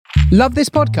Love this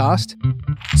podcast?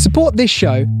 Support this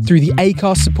show through the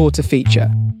Acast supporter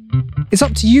feature. It's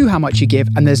up to you how much you give,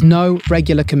 and there's no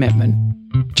regular commitment.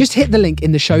 Just hit the link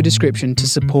in the show description to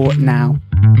support now.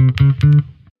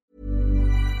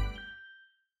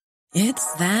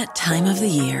 It's that time of the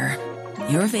year.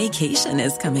 Your vacation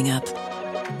is coming up.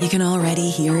 You can already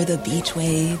hear the beach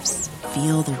waves,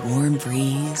 feel the warm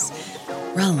breeze,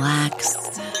 relax,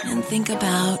 and think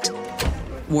about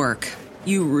work.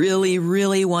 You really,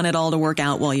 really want it all to work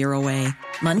out while you're away.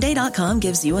 Monday.com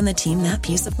gives you and the team that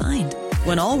peace of mind.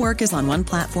 When all work is on one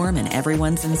platform and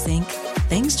everyone's in sync,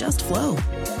 things just flow.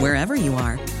 Wherever you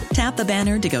are, tap the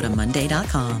banner to go to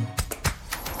Monday.com.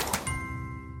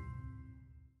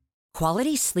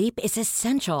 Quality sleep is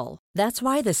essential. That's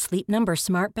why the Sleep Number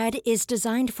Smart Bed is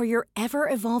designed for your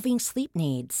ever-evolving sleep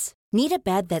needs. Need a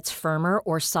bed that's firmer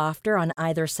or softer on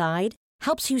either side?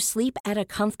 Helps you sleep at a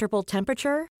comfortable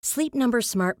temperature? Sleep Number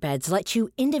Smart Beds let you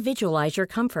individualize your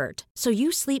comfort, so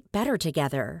you sleep better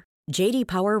together. J.D.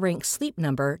 Power ranks Sleep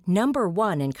Number number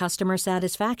 1 in customer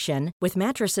satisfaction with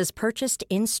mattresses purchased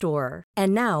in-store.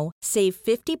 And now, save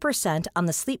 50% on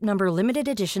the Sleep Number Limited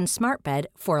Edition Smart Bed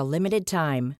for a limited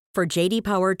time. For J.D.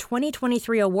 Power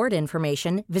 2023 award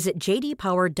information, visit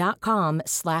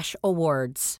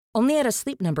jdpower.com/awards. Only at a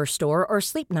Sleep Number store or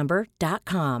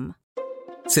sleepnumber.com.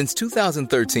 Since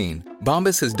 2013,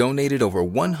 Bombas has donated over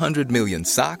 100 million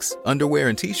socks, underwear,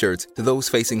 and T-shirts to those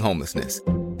facing homelessness.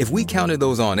 If we counted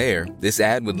those on air, this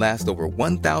ad would last over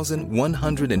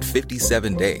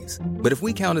 1,157 days. But if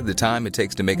we counted the time it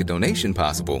takes to make a donation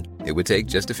possible, it would take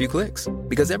just a few clicks.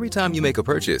 Because every time you make a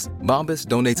purchase, Bombas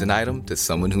donates an item to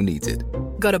someone who needs it.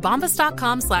 Go to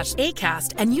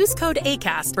bombas.com/ACAST and use code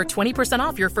ACAST for 20%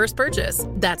 off your first purchase.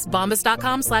 That's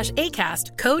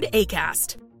bombas.com/ACAST, code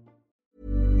ACAST.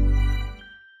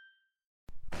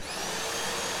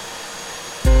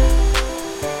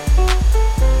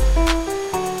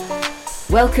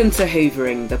 Welcome to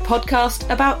Hoovering, the podcast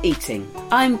about eating.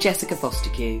 I'm Jessica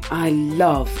Fostekew. I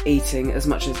love eating as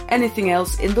much as anything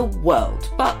else in the world,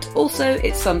 but also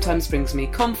it sometimes brings me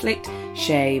conflict,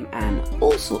 shame, and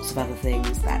all sorts of other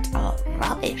things that are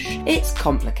rubbish. It's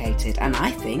complicated and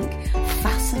I think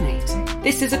fascinating.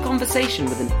 This is a conversation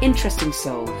with an interesting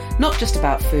soul, not just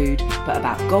about food, but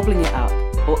about gobbling it up,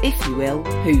 or if you will,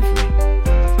 hoovering.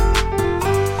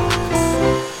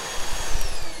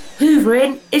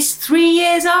 Hoovering is 3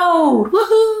 years old!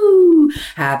 Woohoo!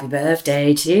 Happy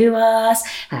birthday to us!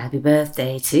 Happy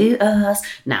birthday to us!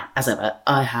 Now, as ever,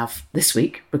 I have this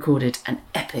week recorded an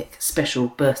epic special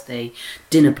birthday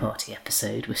dinner party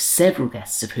episode with several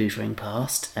guests of Hoovering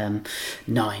past.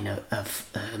 9 of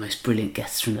the most brilliant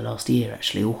guests from the last year,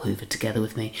 actually, all hoovered together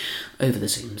with me over the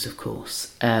Zooms, of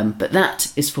course. But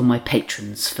that is for my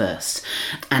patrons first,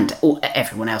 and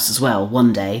everyone else as well,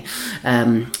 one day.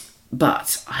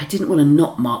 But I didn't want to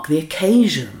not mark the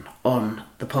occasion on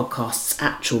the podcast's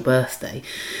actual birthday,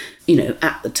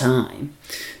 at the time.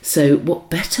 So what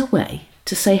better way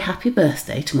to say happy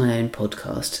birthday to my own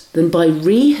podcast than by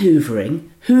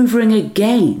hoovering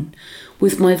again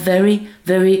with my very,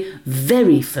 very,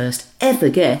 very first ever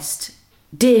guest,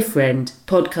 dear friend,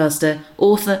 podcaster,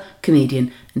 author,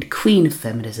 comedian, and queen of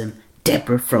feminism,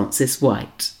 Deborah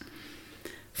Frances-White.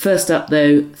 First up,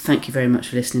 though, thank you very much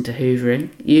for listening to Hoovering.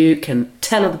 You can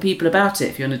tell other people about it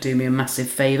if you want to do me a massive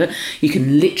favour. You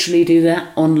can literally do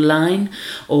that online,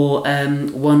 or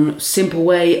one simple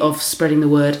way of spreading the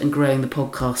word and growing the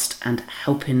podcast and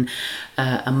helping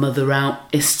a mother out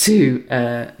is to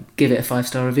give it a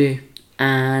 5-star review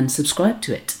and subscribe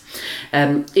to it.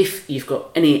 If you've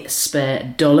got any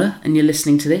spare dollar and you're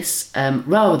listening to this,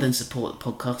 rather than support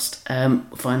the podcast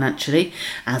financially,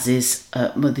 as is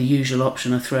the usual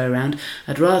option I throw around,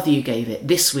 I'd rather you gave it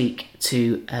this week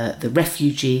to the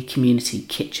Refugee Community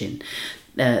Kitchen.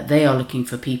 They are looking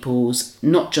for people's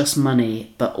not just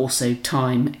money, but also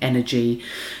time, energy,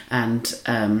 and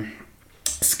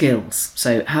skills.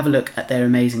 So have a look at their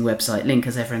amazing website, link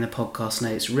as ever in the podcast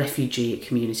notes. Refugee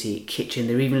Community Kitchen.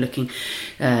 They're even looking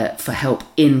for help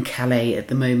in Calais at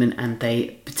the moment, and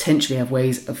they potentially have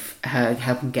ways of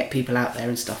helping get people out there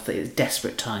and stuff. That is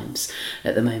desperate times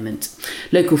at the moment.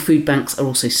 Local food banks are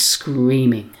also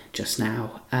screaming just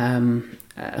now.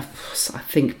 I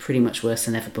think pretty much worse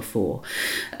than ever before,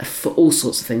 for all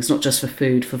sorts of things, not just for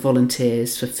food, for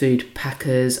volunteers, for food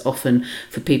packers, often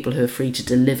for people who are free to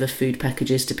deliver food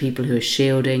packages to people who are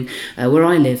shielding. Where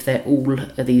I live, all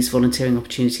of these volunteering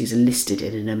opportunities are listed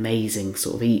in an amazing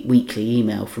sort of weekly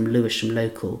email from Lewisham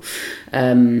Local.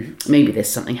 Maybe there's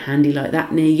something handy like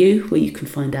that near you where you can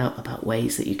find out about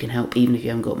ways that you can help, even if you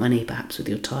haven't got money, perhaps with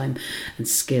your time and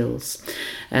skills.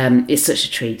 It's such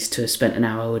a treat to have spent an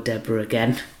hour with Deborah again.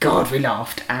 again. God, we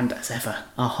laughed, and as ever,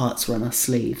 our hearts were on our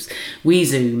sleeves. We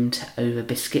zoomed over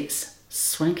biscuits,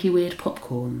 swanky weird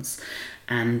popcorns,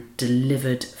 and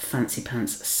delivered fancy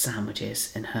pants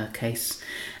sandwiches in her case.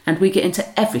 And we get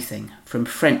into everything from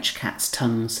French cat's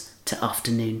tongues to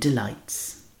afternoon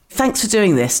delights. Thanks for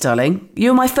doing this, darling.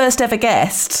 You're my first ever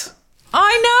guest.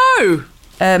 I know!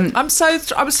 I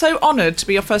was so honoured to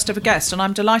be your first ever guest, and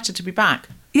I'm delighted to be back.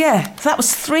 Yeah, that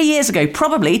was 3 years ago,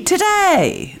 probably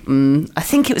today. I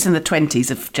think it was in the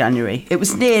 20s of January. It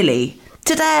was nearly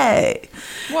today.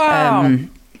 Wow.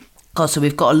 God, so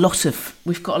we've got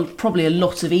probably a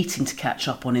lot of eating to catch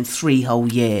up on in 3 whole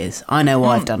years. I know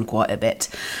I've done quite a bit.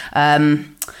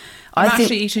 I'm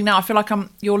actually eating now. I feel like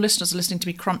your listeners are listening to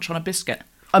me crunch on a biscuit.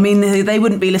 I mean, they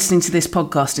wouldn't be listening to this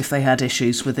podcast if they had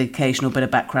issues with the occasional bit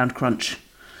of background crunch.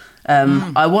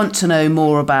 I want to know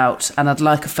more about, and I'd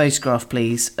like a photograph,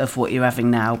 please, of what you're having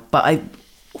now. But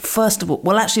first of all,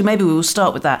 well, actually, maybe we will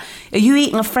start with that. Are you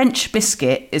eating a French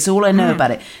biscuit? It's all I know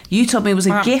about it. You told me it was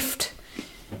a gift,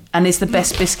 and it's the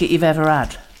best biscuit you've ever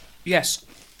had. Yes.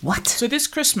 What? So this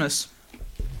Christmas,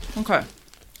 okay,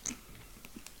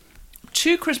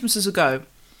 2 Christmases ago,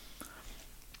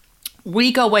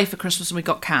 we go away for Christmas and we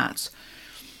got cats.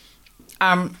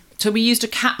 So we used a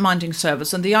cat minding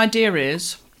service, and the idea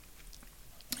is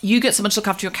you get someone to look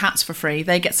after your cats for free.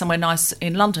 They get somewhere nice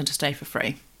in London to stay for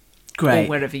free. Great. Or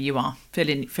wherever you are. Fill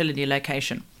in your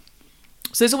location.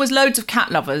 So there's always loads of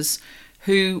cat lovers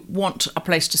who want a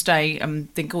place to stay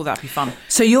and think, oh, that'd be fun.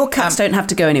 So your cats don't have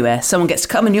to go anywhere. Someone gets to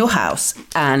come in your house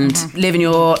and live in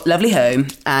your lovely home,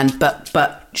 and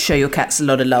but show your cats a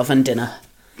lot of love and dinner.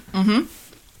 The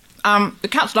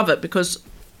cats love it because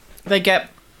they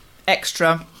get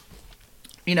extra,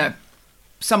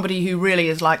 somebody who really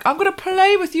is like, I'm going to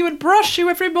play with you and brush you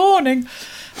every morning.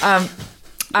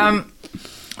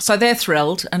 So they're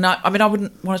thrilled. And I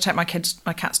wouldn't want to take my cats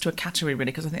to a cattery, really,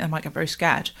 because I think they might get very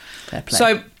scared. Fair play.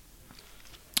 So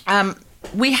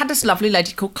we had this lovely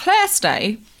lady called Claire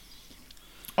stay.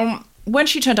 When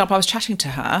she turned up, I was chatting to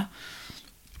her.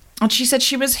 And she said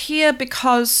she was here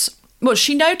because, well,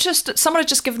 she noticed that someone had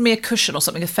just given me a cushion or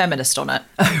something, a feminist on it.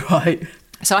 Oh, right.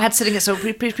 So I had sitting there, so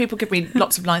people give me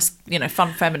lots of nice,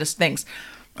 fun feminist things.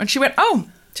 And she went, oh,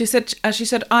 she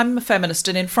said, I'm a feminist.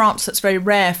 And in France, it's very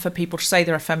rare for people to say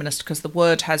they're a feminist because the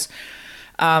word has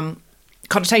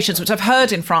connotations, which I've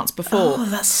heard in France before. Oh,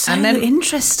 that's so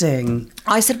interesting.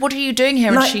 I said, what are you doing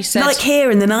here? And she said... Like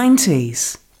here in the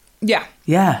 90s. Yeah.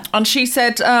 Yeah. And she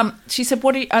said,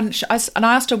 what do you... And I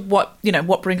asked her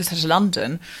what brings her to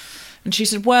London. And she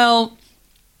said, well...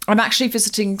 I'm actually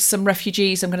visiting some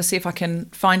refugees. I'm going to see if I can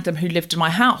find them who lived in my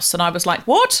house. And I was like,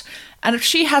 what? And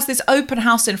she has this open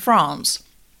house in France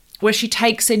where she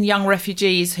takes in young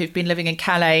refugees who've been living in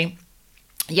Calais,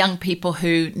 young people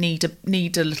who need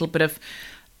a little bit of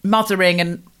mothering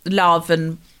and love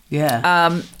and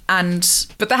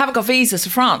but they haven't got visas to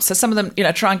France. So some of them,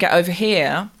 try and get over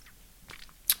here.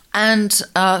 And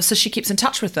so she keeps in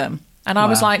touch with them. And I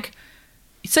was like,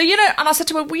 so, and I said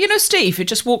to her, well, Steve, who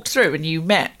just walked through and you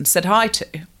met and said hi to.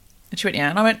 And she went, yeah.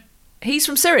 And I went, he's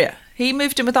from Syria. He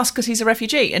moved in with us because he's a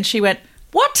refugee. And she went,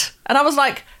 what? And I was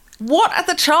like, what are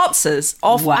the chances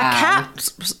of a cat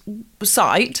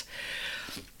site?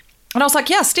 And I was like,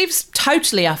 yeah, Steve's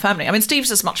totally our family. I mean,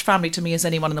 Steve's as much family to me as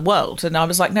anyone in the world. And I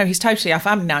was like, no, he's totally our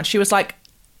family now. And she was like,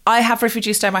 I have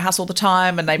refugees stay in my house all the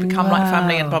time and they become like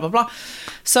family and blah, blah, blah.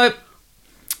 So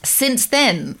since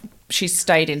then... she's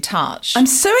stayed in touch. I'm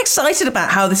so excited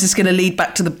about how this is going to lead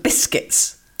back to the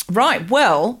biscuits. Right,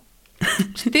 well,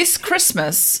 this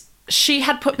Christmas, she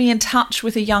had put me in touch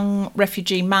with a young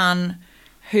refugee man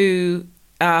who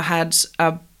had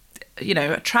a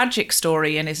tragic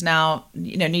story and is now,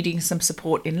 needing some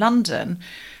support in London.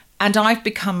 And I've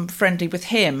become friendly with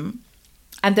him.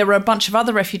 And there are a bunch of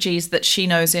other refugees that she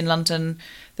knows in London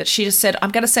that she just said,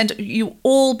 I'm going to send you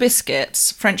all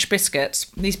biscuits, French biscuits,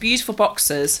 these beautiful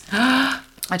boxes.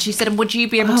 And she said, and would you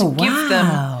be able to give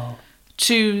them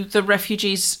to the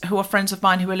refugees who are friends of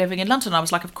mine who are living in London? I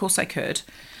was like, of course I could.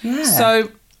 Yeah. So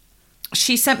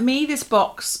she sent me this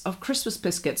box of Christmas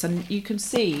biscuits, and you can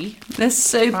see. They're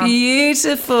so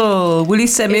beautiful. Will you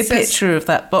send me a picture of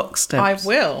that box, Debs? I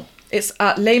will. It's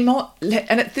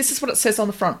this is what it says on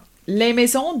the front. Les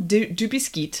Maisons du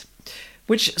Biscuit,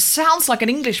 which sounds like an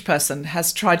English person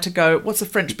has tried to go, what's a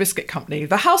French biscuit company?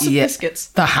 The House of Biscuits.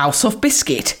 The House of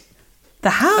Biscuit.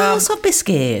 The House of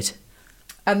Biscuit.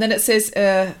 And then it says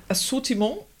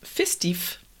assortiment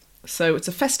festif. So it's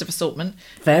a festive assortment.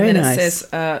 Very and then nice.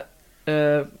 It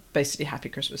says basically Happy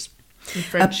Christmas in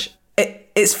French.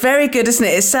 It's very good, isn't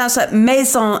it? It sounds like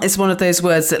maison is one of those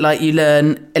words that like you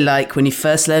learn, like when you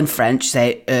first learn French,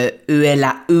 say, où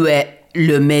est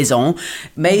le maison.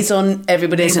 Maison,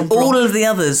 everybody's, and all of the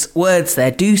others words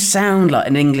there do sound like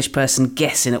an English person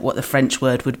guessing at what the French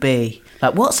word would be.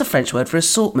 Like, what's the French word for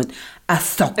assortment?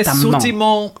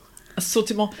 Assortiment.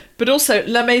 Assortiment. But also,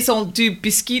 la maison du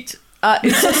biscuit.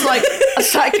 It's just like,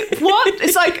 what?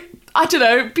 It's like, I don't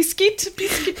know, biscuit.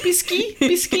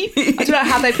 I don't know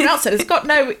how they pronounce it. It's got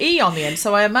no E on the end,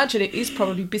 so I imagine it is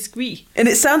probably biscuit. And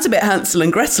it sounds a bit Hansel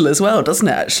and Gretel as well, doesn't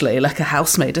it, actually? Like a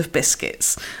house made of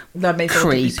biscuits.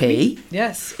 Creepy.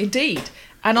 Yes, indeed.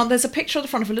 And there's a picture on the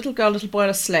front of a little girl, little boy on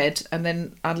a sled, and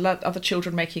then other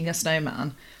children making a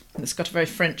snowman. And it's got a very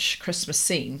French Christmas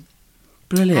scene.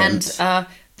 Brilliant. And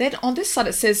then on this side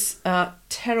it says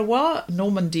Terroir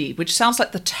Normandie, which sounds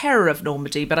like the terror of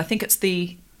Normandy, but I think it's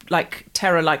the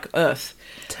terror like earth.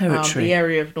 Territory. The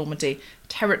area of Normandy.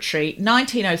 Territory.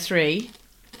 1903,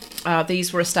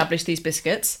 these were established, these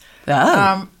biscuits.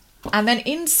 Oh. And then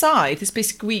inside, this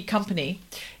biscuit company,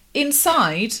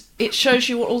 inside it shows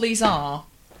you what all these are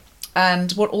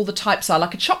and what all the types are,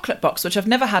 like a chocolate box, which I've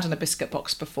never had in a biscuit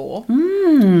box before.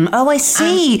 Oh, I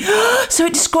see. So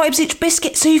it describes each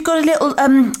biscuit. So you've got a little,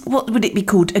 what would it be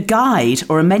called? A guide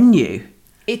or a menu?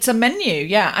 It's a menu,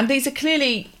 yeah. And these are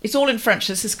clearly, it's all in French.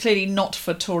 This is clearly not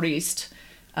for touristes.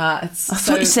 I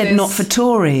thought you said not for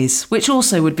Tories, which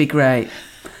also would be great.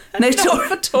 Not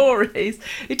for Tories.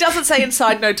 It doesn't say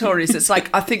inside no Tories. It's like,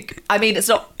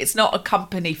 it's not a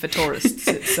company for tourists.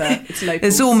 It's locals.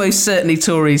 There's almost certainly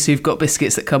Tories who've got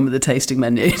biscuits that come with the tasting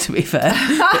menu, to be fair.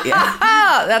 But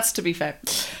yeah. That's to be fair.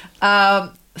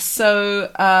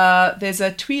 So there's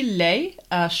a tuile,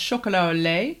 a chocolat au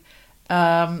lait,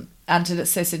 and it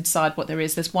says inside what there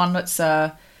is. There's one that's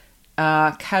caramel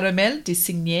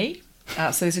désigné.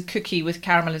 So there's a cookie with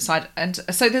caramel inside, and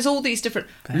so there's all these different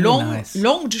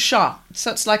langue du chat.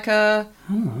 So it's like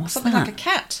something like a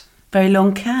cat. Very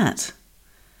long cat.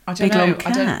 I don't know. Big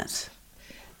long cat.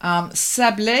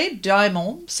 Sablé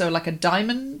diamond, so like a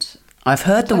diamond. I've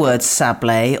heard the word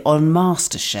sablé on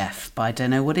MasterChef, but I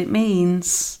don't know what it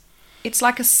means. It's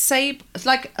like a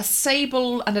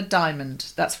sable and a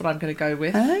diamond. That's what I'm going to go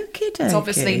with. Okey-dokey. It's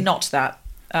obviously not that.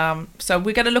 So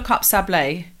we're going to look up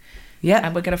sablé. Yeah,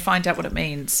 and we're going to find out what it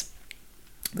means.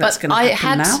 That's going to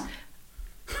happen now.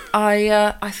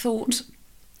 I thought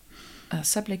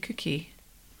sablé cookie.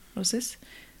 What was this?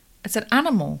 It's an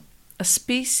animal, a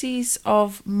species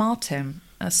of marten,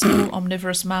 a small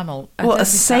omnivorous mammal. What, a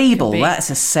sable?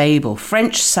 That's a sable.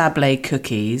 French sablé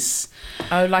cookies.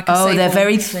 Oh, like a sable. Oh, they're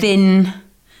very thin.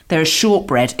 They're a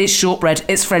shortbread. It's shortbread.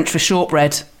 It's French for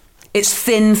shortbread. It's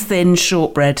thin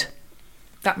shortbred.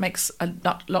 That makes a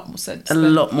lot more sense. A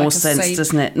lot more sense,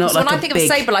 doesn't it? Not like when I think of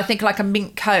sable, I think like a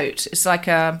mink coat. It's like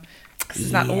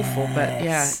isn't that awful? But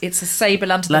yeah, it's a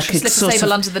sable under the tree. Slip a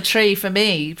sable under the tree for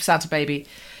me, Santa Baby.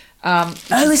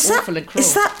 Is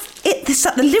that it? Is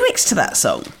that the lyrics to that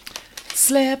song?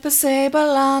 Slip a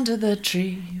sable under the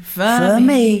tree for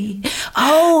me.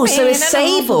 Oh, so a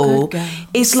sable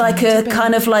is like a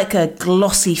kind of like a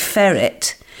glossy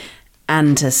ferret,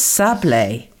 and a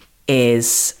sablé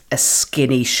is a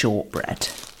skinny shortbread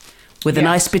with a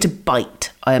nice bit of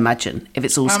bite, I imagine, if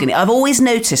it's all skinny. I've always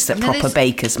noticed that proper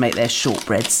bakers make their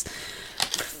shortbreads.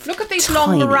 Look at these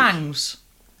long meringues.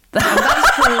 And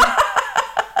that's called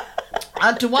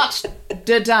droite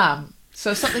de dame.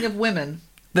 So something of women.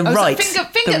 The right.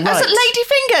 Finger. That's lady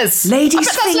fingers. Lady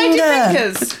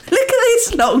fingers. Look at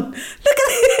this long.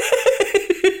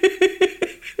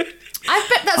 I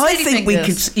bet that's lady fingers. I think we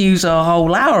could use our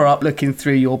whole hour up looking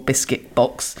through your biscuit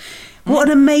box. What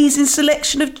an amazing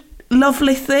selection of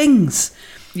lovely things.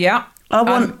 Yeah.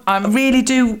 I'm really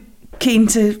keen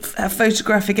to have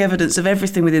photographic evidence of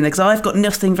everything within there, because I've got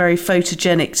nothing very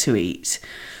photogenic to eat.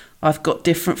 I've got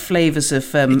different flavours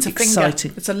of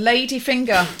exciting. It's a lady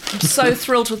finger. I'm so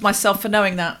thrilled with myself for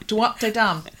knowing that. Droite de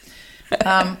dame.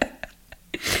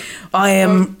 I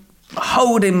am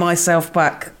holding myself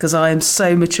back because I am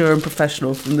so mature and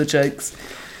professional from the jokes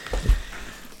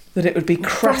that it would be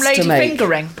crass from lady to make.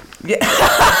 Fingering. Yeah.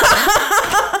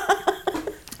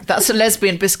 That's a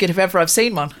lesbian biscuit if ever I've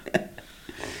seen one.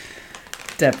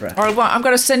 Deborah. All right, well, I'm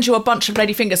going to send you a bunch of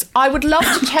lady fingers. I would love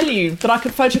to tell you that I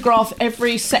could photograph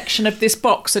every section of this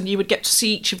box and you would get to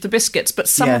see each of the biscuits, but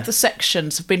some of the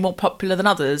sections have been more popular than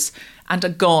others and are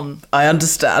gone. I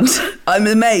understand. I'm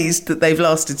amazed that they've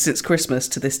lasted since Christmas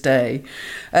to this day.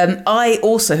 I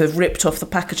also have ripped off the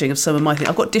packaging of some of my things.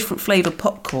 I've got different flavoured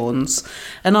popcorns,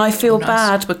 and I feel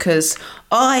bad because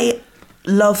I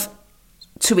love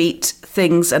to eat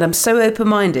things, and I'm so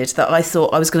open-minded that I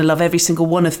thought I was going to love every single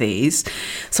one of these.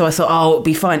 So I thought, oh, it'll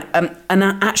be fine. And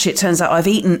actually, it turns out I've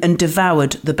eaten and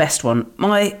devoured the best one.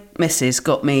 My missus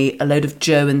got me a load of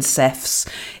Joe and Seth's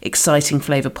exciting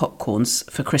flavour popcorns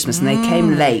for Christmas, and they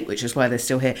came late, which is why they're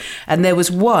still here. And there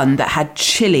was one that had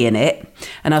chilli in it,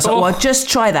 and I was like, well, I'll just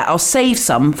try that. I'll save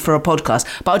some for a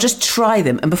podcast, but I'll just try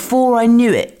them. And before I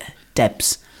knew it,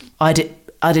 Debs, I'd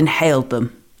inhaled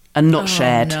them and not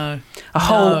shared. No.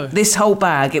 This whole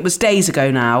bag. It was days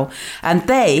ago now, and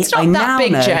it's not that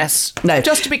big, know, Jess. No,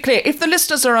 just to be clear, if the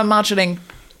listeners are imagining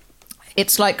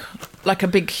it's like a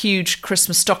big, huge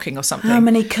Christmas stocking or something. How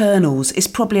many kernels? It's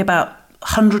probably about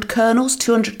 100 kernels,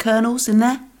 200 kernels in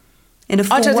there. In a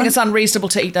full I don't one. think it's unreasonable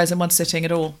to eat those in one sitting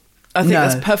at all. I think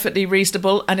that's perfectly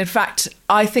reasonable, and in fact,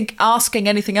 I think asking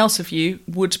anything else of you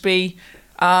would be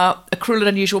a cruel and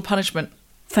unusual punishment.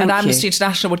 Thank and you. Amnesty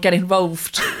International would get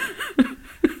involved.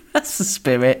 That's the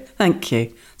spirit. Thank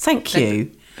you.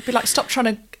 It'd be like, stop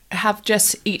trying to have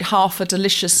Jess eat half a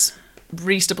delicious,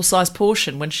 reasonable sized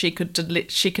portion when she could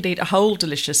eat a whole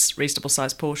delicious, reasonable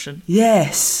sized portion.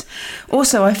 Yes.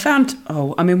 Also, I found.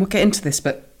 We'll get into this,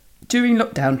 but during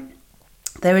lockdown,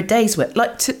 there are days where,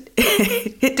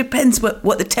 it depends what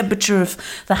the temperature of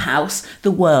the house, the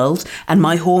world, and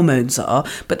my hormones are.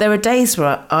 But there are days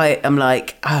where I am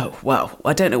like, oh, well,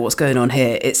 I don't know what's going on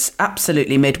here. It's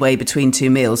absolutely midway between two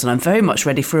meals, and I'm very much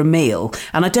ready for a meal.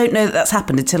 And I don't know that that's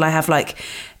happened until I have like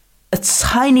a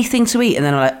tiny thing to eat, and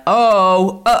then I'm like,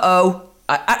 I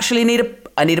actually need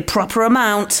a proper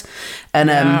amount, and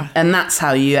that's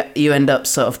how you end up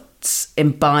sort of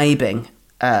imbibing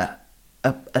a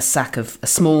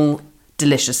small,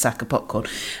 delicious sack of popcorn,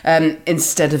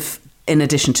 in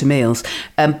addition to meals.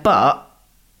 And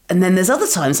then there's other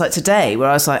times like today where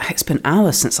I was like, it's been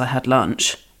hours since I had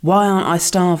lunch. Why aren't I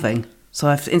starving? So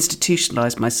I've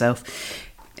institutionalised myself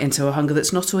into a hunger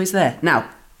that's not always there. Now,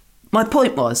 my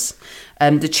point was,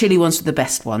 the chili ones were the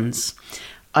best ones.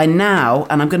 And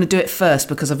I'm going to do it first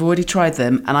because I've already tried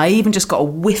them, and I even just got a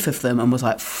whiff of them and was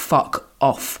like, fuck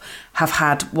off. Have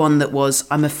had one that was,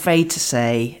 I'm afraid to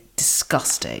say,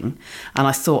 disgusting, and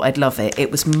I thought I'd love it. It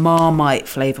was Marmite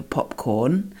flavoured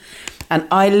popcorn, and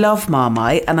I love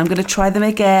Marmite, and I'm going to try them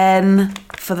again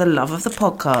for the love of the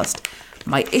podcast.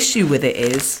 My issue with it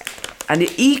is, and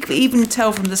you can even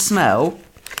tell from the smell,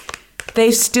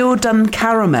 they've still done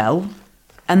caramel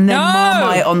and then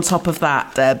Marmite on top of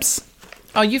that, Debs.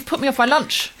 Oh, you've put me off my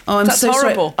lunch. Oh, I'm That's so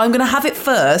horrible. Sorry. I'm going to have it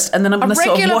first, and then I'm going to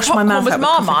sort of wash my mouth out. A regular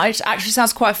popcorn with Marmite actually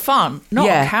sounds quite fun. Not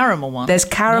a caramel one. There's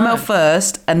caramel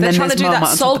first, and then there's Marmite on top of that. They're trying to do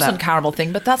that salt and caramel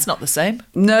thing, but that's not the same.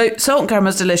 No, salt and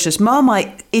caramel's delicious.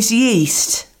 Marmite is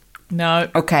yeast. No.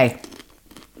 Okay.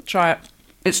 Try it.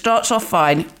 It starts off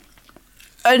fine,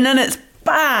 and then it's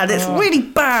bad. It's really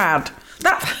bad.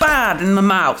 That's bad in the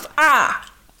mouth.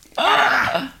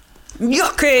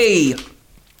 Yucky.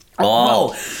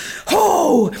 Oof.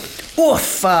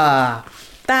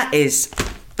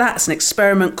 That's an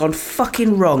experiment gone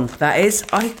fucking wrong. That is.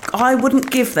 I wouldn't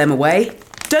give them away.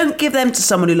 Don't give them to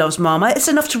someone who loves Marmite. It's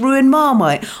enough to ruin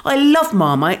Marmite. I love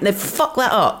Marmite, and they've fucked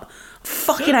that up. I'm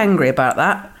fucking angry about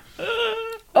that.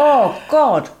 Oh,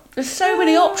 God. There's so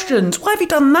many options. Why have you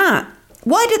done that?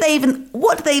 What do they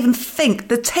even think?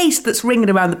 The taste that's ringing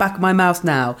around the back of my mouth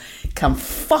now can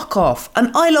fuck off.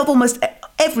 And I love almost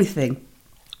everything.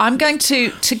 I'm going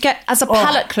to get, as a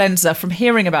palate cleanser from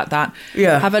hearing about that,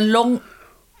 have a long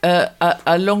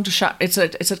it's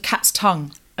a cat's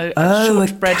tongue. A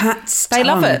shortbread. Cat's tongue.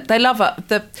 They love it.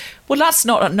 That's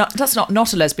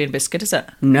not a lesbian biscuit, is it?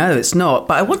 No, it's not.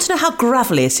 But I want to know how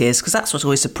gravelly it is, because that's what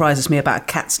always surprises me about a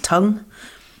cat's tongue.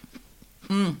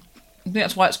 I think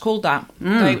that's why it's called that.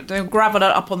 They gravel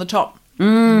it up on the top.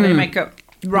 They make it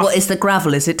rough. What is the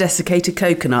gravel? Is it desiccated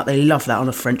coconut? They love that on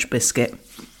a French biscuit.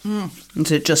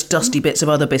 Is it just dusty bits of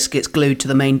other biscuits glued to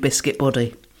the main biscuit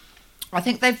body? I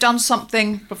think they've done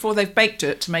something before they've baked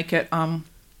it to make it, to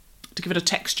give it a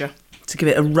texture. To give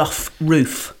it a rough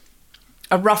roof.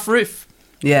 A rough roof.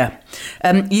 Yeah.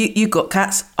 You got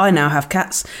cats. I now have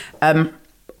cats.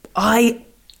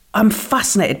 I'm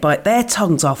fascinated by it. Their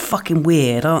tongues are fucking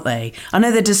weird, aren't they? I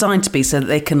know they're designed to be so that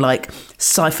they can, like,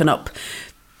 siphon up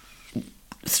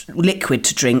liquid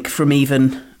to drink from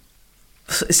even...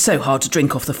 It's so hard to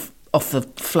drink off the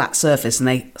flat surface, and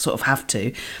they sort of have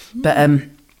to. But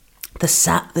the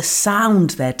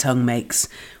sound their tongue makes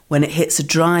when it hits a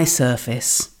dry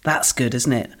surface, that's good,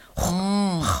 isn't it?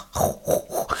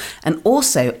 And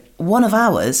also, one of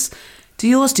ours... Do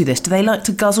yours do this? Do they like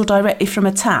to guzzle directly from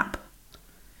a tap?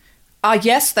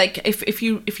 Yes, if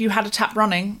you had a tap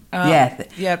running, they'd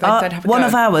have a one go.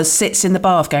 of ours sits in the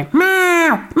bath going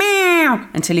meow meow meow,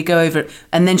 until you go over it.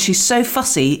 And then she's so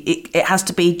fussy, it has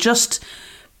to be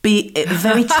a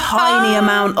very tiny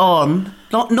amount on,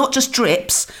 not just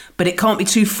drips, but it can't be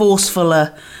too forceful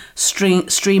a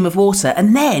stream of water.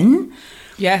 And then,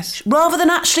 yes, rather than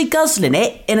actually guzzling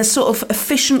it in a sort of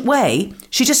efficient way,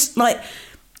 she just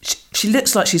she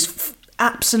looks like she's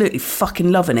absolutely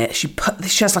fucking loving it. She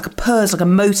has like a purrs, like a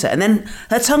motor, and then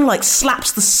her tongue like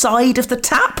slaps the side of the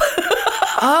tap.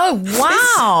 Oh,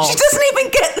 wow. She doesn't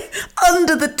even get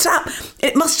under the tap.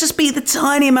 It must just be the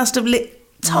tiny amount of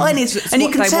tiniest, and you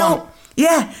can tell. Want.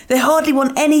 Yeah, they hardly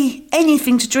want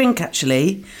anything to drink.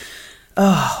 Actually,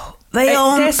 they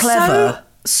aren't clever. So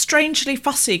strangely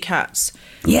fussy cats.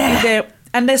 Yeah,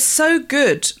 and they're so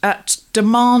good at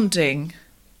demanding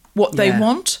what they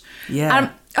want. Yeah, I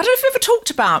don't know if we've ever talked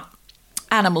about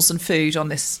animals and food on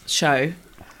this show.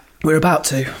 We're about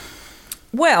to.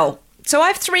 Well, so I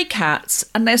have 3 cats,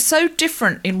 and they're so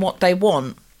different in what they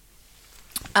want.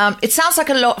 It sounds like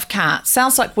a lot of cats.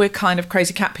 Sounds like we're kind of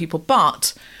crazy cat people,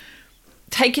 but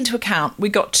take into account we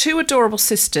got 2 adorable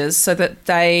sisters, so that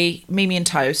Mimi and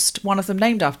Toast, one of them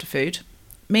named after food.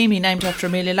 Mimi named after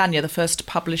Amelia Lanier, the first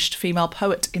published female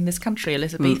poet in this country,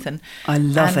 Elizabethan. I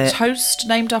love it. And Toast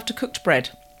named after cooked bread.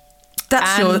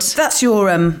 That's your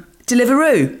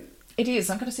Deliveroo. It is.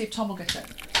 I'm going to see if Tom will get it.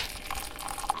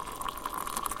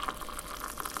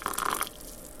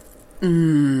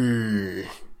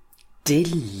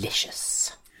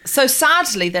 Delicious. So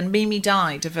sadly, then Mimi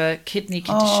died of a kidney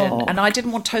condition, and I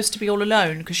didn't want Toast to be all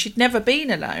alone because she'd never been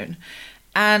alone.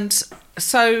 And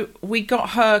so we got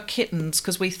her kittens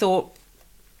because we thought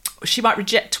she might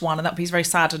reject one, and that would be very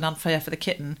sad and unfair for the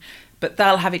kitten. But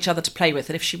they'll have each other to play with,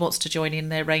 and if she wants to join in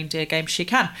their reindeer game, she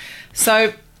can.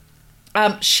 So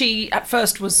she at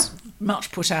first was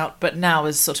much put out, but now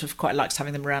is sort of quite likes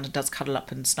having them around and does cuddle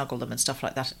up and snuggle them and stuff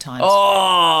like that at times.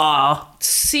 Oh,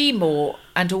 Seymour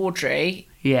and Audrey,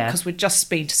 yeah, because we'd just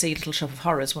been to see Little Shop of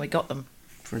Horrors when we got them.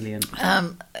 Brilliant.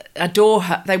 Adore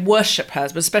her. They worship her,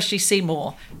 but especially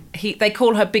Seymour. They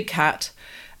call her Big Cat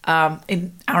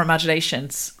in our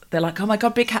imaginations. They're like, oh my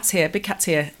God, Big Cat's here,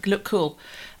 look cool.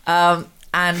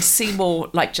 And Seymour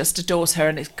just adores her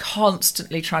and is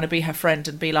constantly trying to be her friend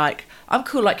and be like, I'm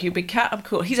cool like you, Big Cat, I'm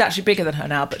cool. He's actually bigger than her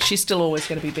now, but she's still always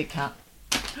going to be Big Cat.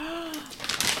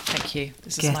 Thank you.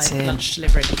 This is my lunch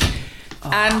delivery.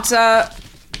 And so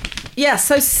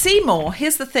Seymour,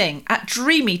 here's the thing, at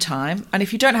Dreamy time, and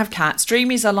if you don't have cats,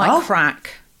 Dreamies are like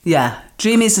crack. Yeah,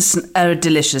 Dreamies are a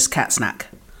delicious cat snack.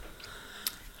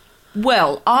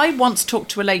 Well, I once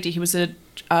talked to a lady who was a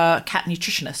cat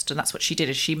nutritionist, and that's what she did,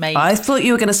 is she made... I thought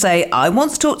you were going to say, I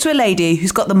once talked to a lady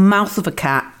who's got the mouth of a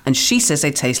cat, and she says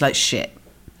they taste like shit.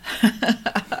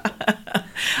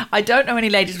 I don't know any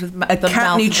ladies with the cat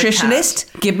mouth nutritionist, of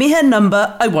a cat. Give me her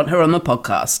number, I want her on the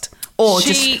podcast. Or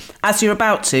just, as you're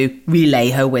about to, relay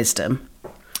her wisdom.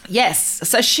 Yes,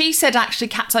 so she said actually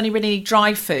cats only really need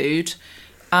dry food.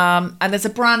 And there's a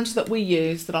brand that we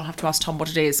use that I'll have to ask Tom what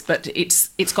it is, but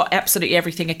it's got absolutely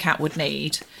everything a cat would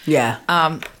need. Yeah.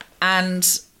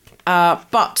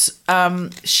 But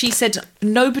she said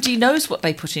nobody knows what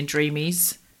they put in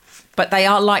Dreamies, but they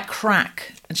are like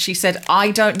crack. And she said,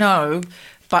 I don't know,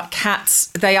 but cats,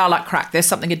 they are like crack. There's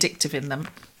something addictive in them.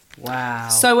 Wow.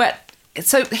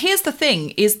 So here's the thing,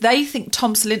 is they think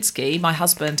Tom Salinsky, my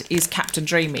husband, is Captain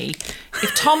Dreamy.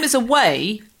 If Tom is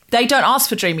away... They don't ask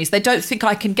for Dreamies. They don't think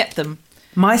I can get them.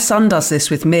 My son does this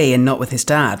with me and not with his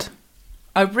dad.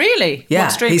 Oh, really? Yeah.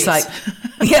 What's Dreamies?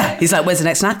 He's like, where's the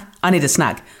next snack? I need a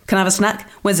snack. Can I have a snack?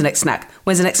 When's the next snack?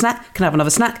 When's the next snack? Can I have another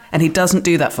snack? And he doesn't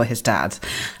do that for his dad.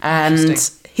 And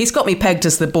he's got me pegged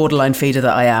as the borderline feeder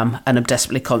that I am, and I'm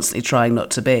desperately constantly trying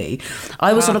not to be.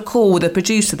 I was on a call with a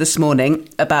producer this morning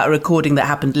about a recording that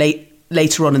happened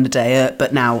later on in the day,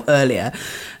 but now earlier.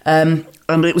 And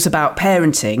it was about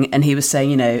parenting, and he was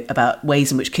saying, about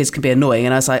ways in which kids can be annoying.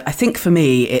 And I was like, I think for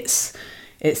me, it's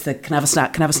the can I have a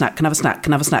snack, can I have a snack, can I have a snack,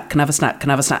 can I have a snack, can I have a snack, can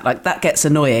I have a snack. Like, that gets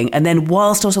annoying. And then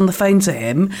whilst I was on the phone to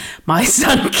him, my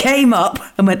son came up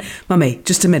and went, Mummy,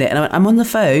 just a minute. And I went, I'm on the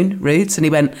phone, Roots. And he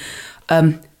went,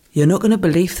 you're not going to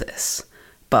believe this,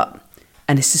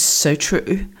 and this is so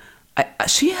true, I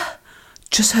actually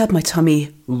just heard my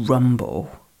tummy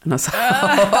rumble. And I was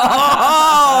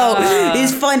like,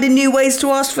 he's finding new ways to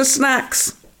ask for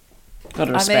snacks. Got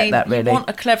to respect that, really. You want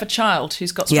a clever child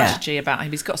who's got strategy about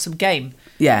him. He's got some game.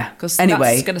 Yeah. Because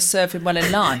that's going to serve him well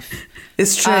in life.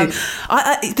 It's true.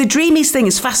 The Dreamies thing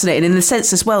is fascinating in the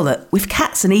sense as well that with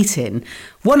cats and eating,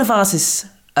 one of ours is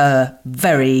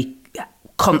very...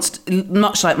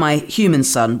 much like my human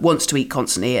son, wants to eat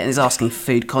constantly and is asking for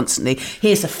food constantly.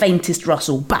 Here's the faintest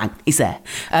rustle, bang, he's there.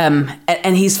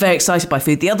 And he's very excited by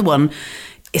food. The other one,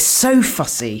 is so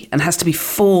fussy and has to be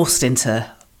forced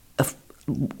into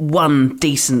one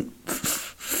decent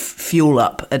fuel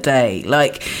up a day,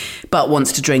 like, but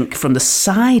wants to drink from the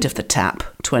side of the tap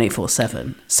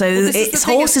 24/7. So it's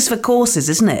horses for courses,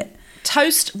 isn't it?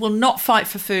 Toast will not fight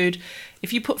for food.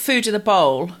 If you put food in a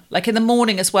bowl, like in the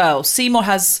morning as well, Seymour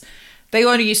they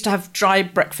only used to have dry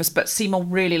breakfast, but Seymour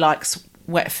really likes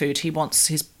wet food. He wants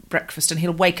his breakfast and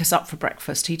he'll wake us up for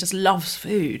breakfast. He just loves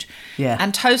food. Yeah.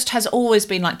 And Toast has always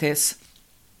been like this.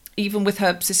 Even with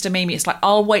her sister Mimi, it's like,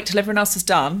 I'll wait till everyone else is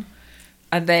done,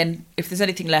 and then if there's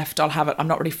anything left, I'll have it. I'm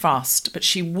not really fussed, but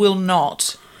she will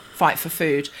not fight for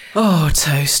food. Oh,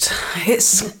 Toast.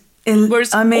 It's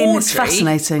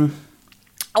fascinating.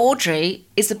 Audrey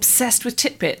is obsessed with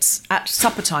Titbits at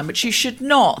supper time, which you should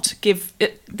not give.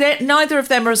 Neither of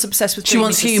them are as obsessed with. She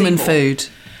wants human food.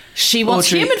 She wants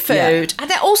human food,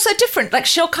 and they're also different. Like,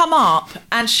 she'll come up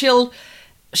and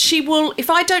she will, if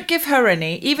I don't give her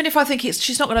any, even if I think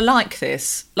she's not going to like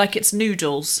this, like it's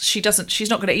noodles, she's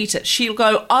not going to eat it. She'll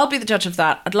go, I'll be the judge of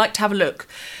that. I'd like to have a look.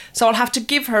 So I'll have to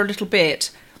give her a little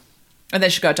bit. And then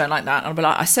she'll go, I don't like that. And I'll be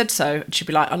like, I said so. And she'll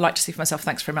be like, I'd like to see for myself.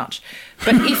 Thanks very much.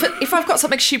 But if I've got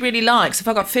something she really likes, if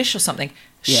I've got fish or something,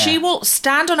 she will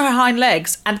stand on her hind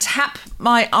legs and tap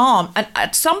my arm. And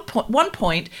at one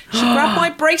point, she grabbed my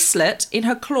bracelet in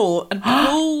her claw and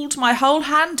pulled my whole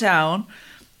hand down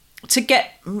to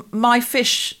get my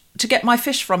fish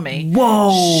from me.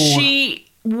 Whoa! She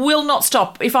will not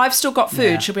stop. If I've still got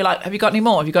food, she'll be like, have you got any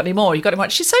more? Have you got any more? You got any more?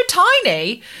 She's so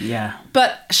tiny. Yeah.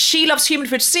 But she loves human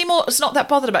food. Seymour is not that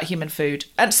bothered about human food.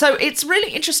 And so it's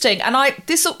really interesting. And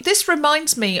this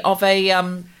reminds me of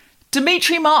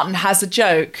Dimitri Martin has a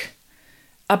joke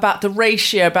about the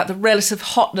ratio, about the relative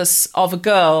hotness of a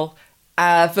girl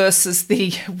versus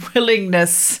the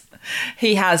willingness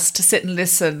he has to sit and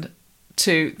listen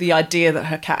to the idea that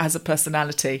her cat has a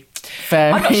personality.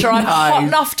 I'm not sure I'm hot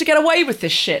enough to get away with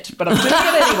this shit, but I'm doing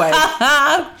it anyway.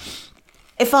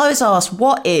 If I was asked,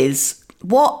 what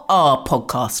are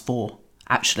podcasts for,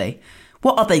 actually?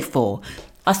 What are they for?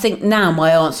 I think now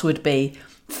my answer would be,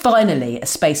 finally, a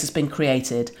space has been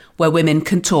created where women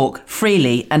can talk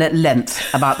freely and at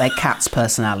length about their cat's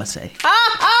personality.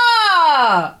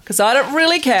 Because I don't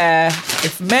really care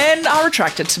if men are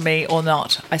attracted to me or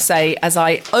not. I say, as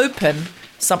I open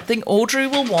something Audrey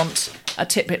will want a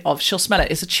tidbit of, she'll smell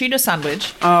it. It's a tuna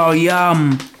sandwich. Oh,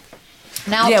 yum.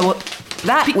 Now,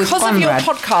 because of your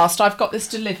podcast, I've got this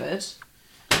delivered.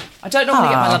 I don't normally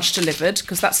get my lunch delivered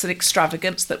because that's an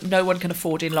extravagance that no one can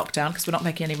afford in lockdown because we're not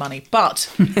making any money. But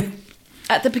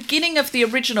at the beginning of the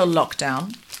original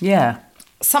lockdown,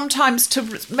 sometimes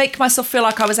to make myself feel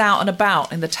like I was out and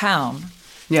about in the town,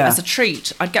 as a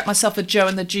treat, I'd get myself a Joe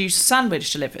and the Juice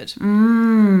sandwich delivered.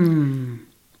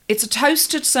 It's a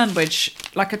toasted sandwich,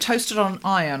 like a toasted on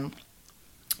iron,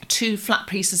 2 flat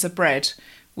pieces of bread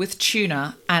with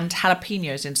tuna and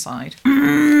jalapenos inside.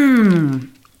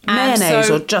 Mayonnaise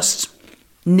or just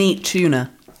neat tuna?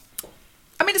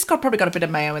 I mean, it's probably got a bit of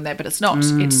mayo in there, but it's not.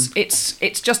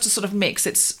 It's just a sort of mix.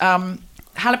 It's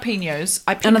jalapenos.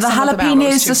 And are the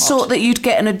jalapenos the sort that you'd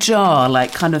get in a jar,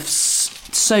 like kind of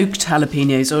soaked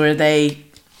jalapenos, or are they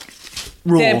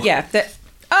raw?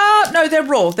 No, they're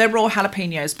raw. They're raw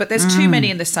jalapenos, but there's too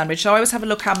many in this sandwich, so I always have a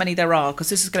look how many there are, because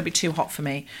this is going to be too hot for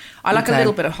me. I like a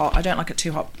little bit of hot. I don't like it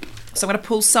too hot. So I'm going to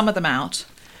pull some of them out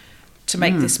to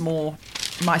make this more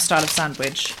my style of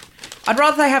sandwich. I'd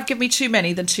rather they give me too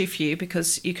many than too few,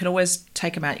 because you can always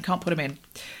take them out. You can't put them in.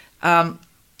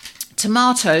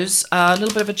 Tomatoes, a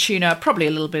little bit of a tuna, probably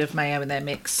a little bit of mayo in their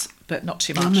mix, but not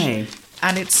too much.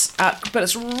 And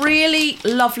it's really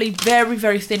lovely, very,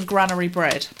 very thin granary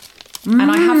bread.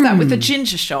 And I have that with a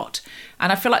ginger shot.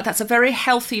 And I feel like that's a very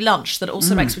healthy lunch that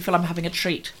also makes me feel I'm having a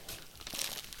treat.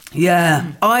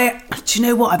 Yeah. Do you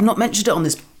know what? I've not mentioned it on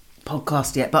this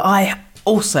podcast yet, but I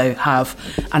also have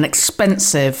an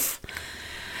expensive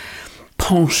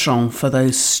penchant for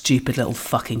those stupid little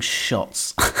fucking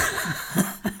shots.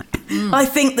 I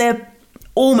think they're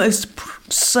almost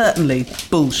certainly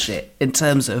bullshit in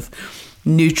terms of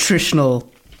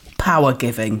nutritional power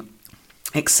giving,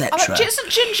 etc. Isn't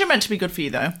ginger meant to be good for you,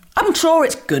 though? I'm sure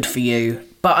it's good for you,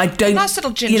 but I don't. Nice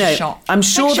little ginger shot. I'm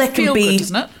sure there can be. Good,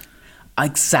 doesn't it?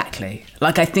 Exactly.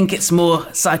 Like, I think it's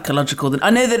more psychological than.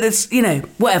 I know that there's,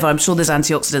 whatever. I'm sure there's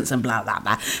antioxidants and blah blah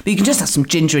blah. But you can just have some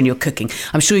ginger in your cooking.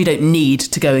 I'm sure you don't need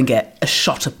to go and get a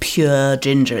shot of pure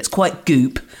ginger. It's quite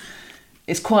goop.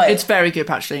 It's very goop,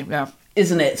 actually. Yeah.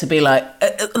 Isn't it, to be like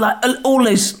all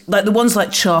those, like the ones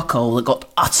like charcoal that got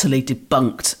utterly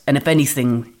debunked, and if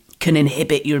anything, can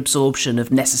inhibit your absorption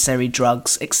of necessary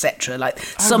drugs, etc. Like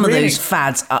some of those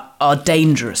fads are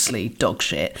dangerously dog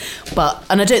shit.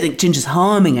 And I don't think ginger's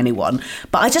harming anyone,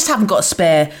 but I just haven't got a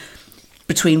spare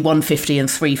between 150 and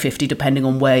 350, depending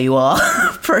on where you are,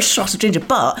 for a shot of ginger.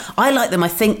 But I like them, I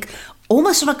think,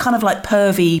 almost on a kind of like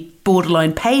pervy,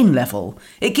 borderline pain level.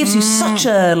 It gives you such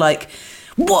a like,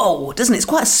 whoa, doesn't it? It's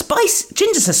quite a spice.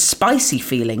 Ginger's a spicy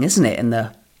feeling, isn't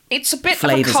it? It's a bit of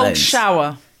a cold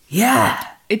shower. Yeah.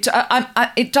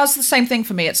 It does the same thing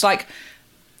for me. It's like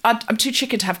I'm too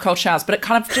chicken to have cold showers, but it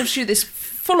kind of gives you this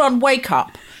full-on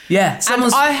wake-up. Yeah,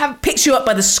 someone's picked you up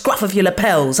by the scruff of your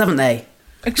lapels, haven't they?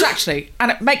 Exactly. And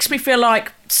it makes me feel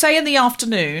like, say in the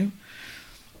afternoon,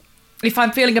 if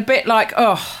I'm feeling a bit like,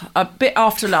 a bit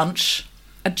after lunch,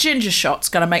 a ginger shot's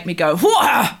going to make me go,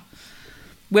 whoa!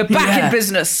 We're back in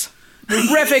business. We're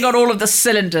revving on all of the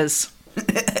cylinders.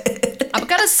 I'm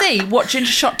going to see what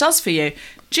ginger shot does for you.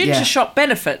 Ginger shot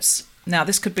benefits. Now,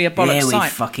 this could be a bollocks Here we sign.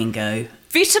 fucking go.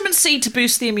 Vitamin C to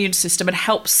boost the immune system and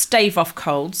help stave off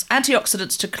colds.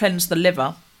 Antioxidants to cleanse the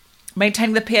liver.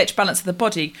 Maintaining the pH balance of the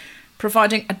body.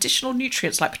 Providing additional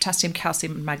nutrients like potassium,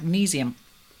 calcium and magnesium.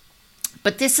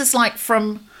 But this is like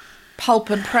from Pulp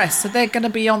and Press, so they're going to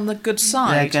be on the good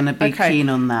side. They're going to be keen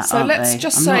on that, so aren't they? let's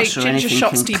just I'm say not sure ginger anything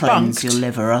shots can debunked. cleanse your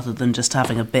liver other than just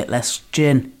having a bit less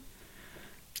gin.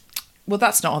 Well,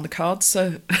 that's not on the cards,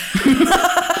 so...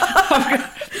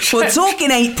 We'll talk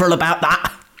in April about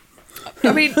that.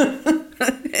 I mean,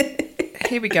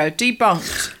 here we go.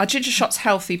 Debunked. A ginger shot's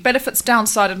healthy. Benefits,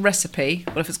 downside and recipe.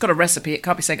 Well, if it's got a recipe, it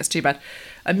can't be saying it's too bad.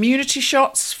 Immunity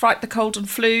shots, fight the cold and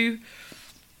flu.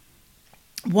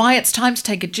 Why it's time to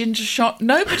take a ginger shot.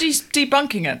 Nobody's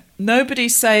debunking it.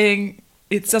 Nobody's saying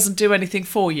it doesn't do anything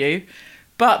for you.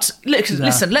 But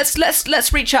listen,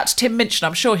 let's reach out to Tim Minchin.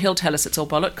 I'm sure he'll tell us it's all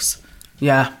bollocks.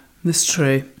 Yeah, that's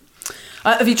true.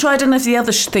 Have you tried any of the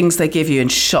other things they give you in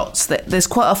shots? There's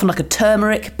quite often like a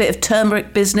bit of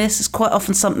turmeric business. It's quite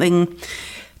often something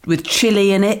with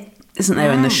chili in it, isn't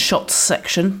there, in the shots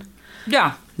section?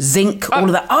 Yeah. Zinc, all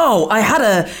of that. Oh, I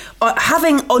had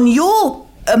having on your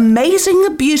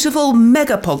amazing, beautiful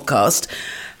mega podcast,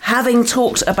 having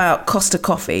talked about Costa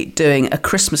Coffee doing a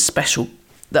Christmas special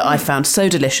that I found so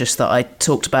delicious that I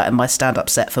talked about in my stand-up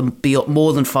set for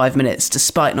more than 5 minutes,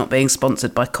 despite not being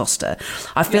sponsored by Costa.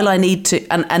 I feel I need to...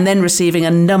 And then receiving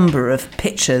a number of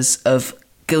pictures of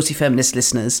Guilty Feminist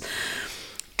listeners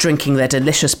drinking their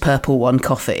delicious Purple One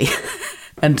coffee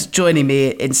and joining me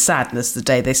in sadness the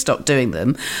day they stopped doing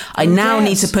them. I now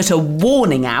need to put a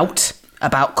warning out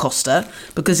about Costa,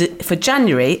 because for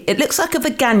January, it looks like a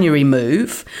Veganuary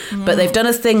move, but they've done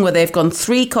a thing where they've gone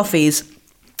 3 coffees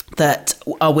that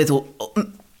are with,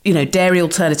 dairy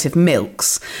alternative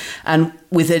milks, and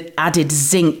with an added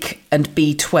zinc and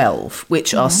B12,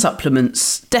 which are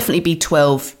supplements. Definitely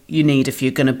B12 you need if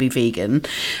you're going to be vegan.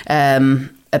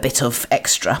 A bit of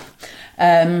extra,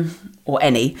 or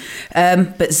any.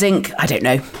 But zinc, I don't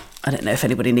know. I don't know if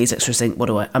anybody needs extra zinc.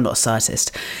 I'm not a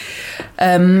scientist.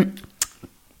 And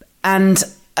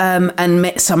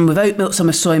some with oat milk, some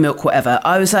with soy milk, whatever.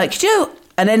 I was like,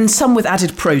 and then some with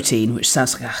added protein, which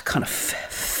sounds like a kind of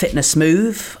fitness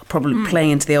move, probably playing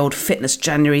into the old fitness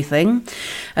January thing.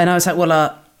 And I was like,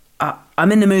 well,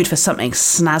 I'm in the mood for something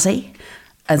snazzy.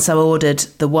 And so I ordered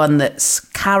the one that's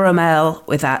caramel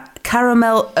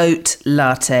oat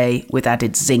latte with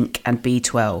added zinc and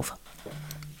B12.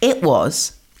 It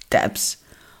was, Debs,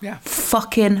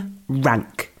 fucking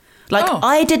rank.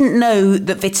 I didn't know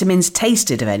that vitamins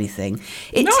tasted of anything.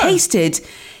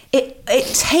 It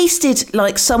tasted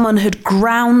like someone had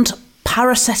ground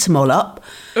paracetamol up,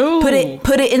 put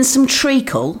it in some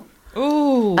treacle,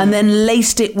 and then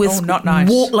laced it with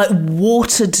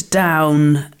watered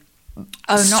down,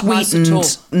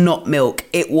 sweetened not milk.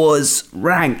 It was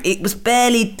rank. It was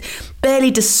barely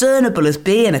discernible as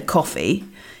being a coffee.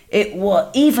 It was,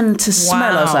 even to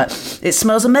smell, I was like, it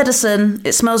smells of medicine.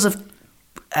 It smells of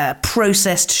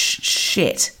processed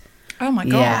shit. Oh my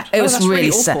God. Yeah, it was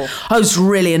really sad. I was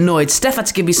really annoyed. Steph had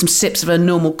to give me some sips of her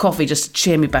normal coffee just to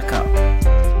cheer me back up.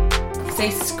 Say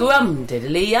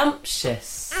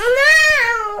scrumdiddly-umptious.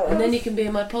 No! And then you can be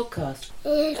in my podcast.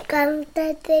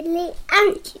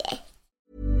 Scrumdiddly-umptious.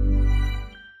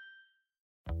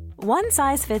 One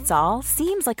size fits all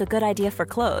seems like a good idea for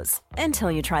clothes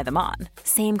until you try them on.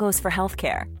 Same goes for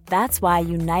healthcare. That's why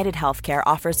United Healthcare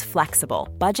offers flexible,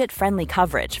 budget-friendly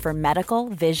coverage for medical,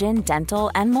 vision,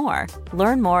 dental, and more.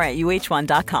 Learn more at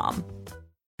uh1.com.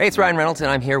 Hey, it's Ryan Reynolds,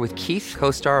 and I'm here with Keith,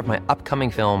 co-star of my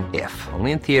upcoming film, If,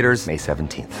 only in theaters May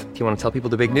 17th. Do you want to tell people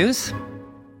the big news?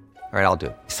 All right, I'll do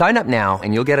it. Sign up now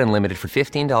and you'll get unlimited for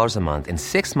 $15 a month and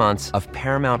 6 months of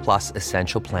Paramount Plus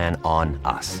Essential Plan on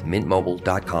us.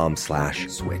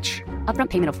 MintMobile.com/switch. Upfront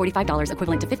payment of $45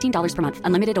 equivalent to $15 per month.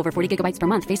 Unlimited over 40 gigabytes per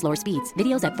month. Face lower speeds.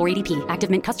 Videos at 480p. Active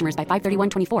Mint customers by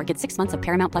 531.24 get 6 months of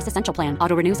Paramount Plus Essential Plan.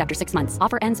 Auto renews after 6 months.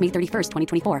 Offer ends May 31st,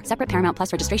 2024. Separate Paramount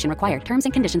Plus registration required. Terms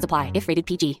and conditions apply if rated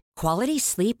PG. Quality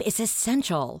sleep is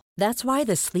essential. That's why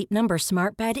the Sleep Number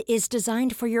Smart Bed is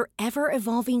designed for your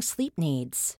ever-evolving sleep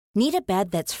needs. Need a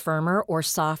bed that's firmer or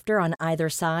softer on either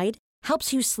side?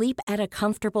 Helps you sleep at a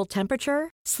comfortable temperature?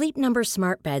 Sleep Number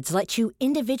Smart Beds let you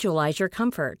individualize your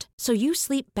comfort so you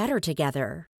sleep better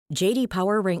together. J.D.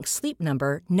 Power ranks Sleep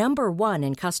Number number 1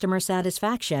 in customer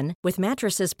satisfaction with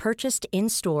mattresses purchased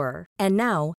in-store. And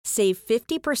now, save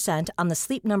 50% on the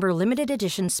Sleep Number Limited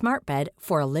Edition Smart Bed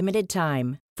for a limited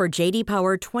time. For J.D.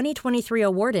 Power 2023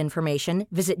 award information,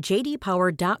 visit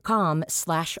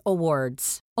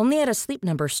jdpower.com/awards. Only at a Sleep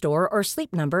Number store or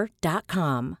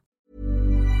sleepnumber.com.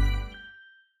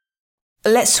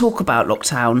 Let's talk about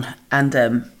lockdown and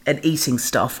eating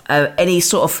stuff. Any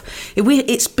sort of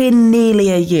it's been nearly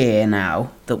a year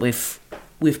now that we've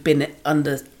been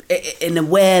under in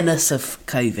awareness of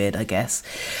COVID, I guess.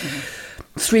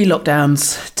 3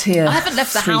 lockdowns. Tier I haven't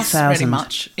left the 3, house really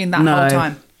much in that No. whole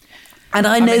time. And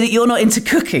I know that you're not into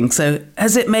cooking, so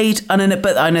has it made? I don't know,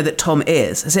 but I know that Tom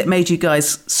is. Has it made you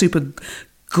guys super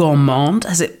gourmand?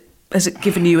 Has it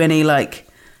given you any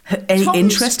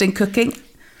interest in cooking?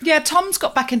 Yeah, Tom's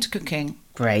got back into cooking.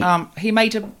 Great. He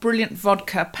made a brilliant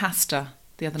vodka pasta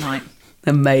the other night.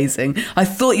 Amazing. I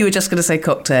thought you were just going to say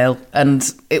cocktail, and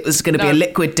it was going to be a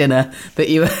liquid dinner that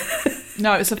you.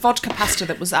 No, it was a vodka pasta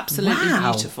that was absolutely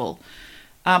Wow. beautiful.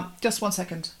 Just one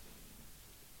second.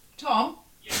 Tom,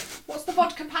 what's the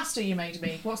vodka pasta you made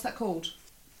me? What's that called?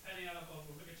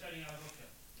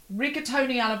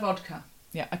 Rigatoni alla vodka.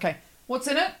 Yeah, okay. What's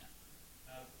in it?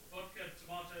 Vodka,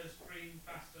 tomatoes, cream,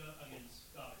 pasta, onions,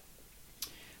 garlic.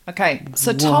 Okay,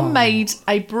 so Tom made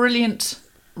a brilliant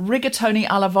rigatoni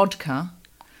alla vodka.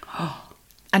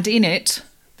 And in it,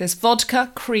 there's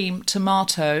vodka, cream,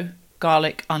 tomato,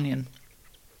 garlic, onion.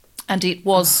 And it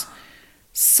was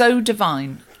so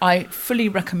divine. I fully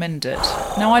recommend it.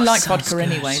 Now, I like vodka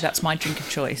anyway. That's my drink of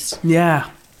choice. Yeah.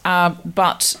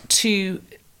 But to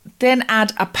then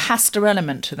add a pasta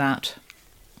element to that,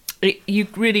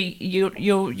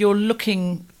 you're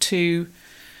looking to...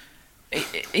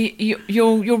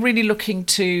 You're really looking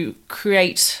to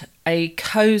create a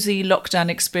cosy lockdown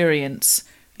experience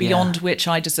beyond which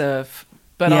I deserve.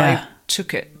 But I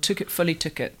took it.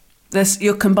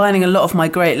 You're combining a lot of my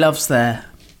great loves there.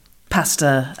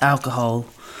 Pasta, alcohol.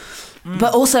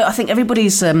 But also, I think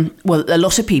everybody's, a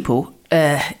lot of people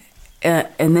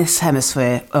in this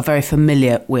hemisphere are very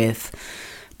familiar with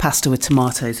pasta with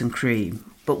tomatoes and cream.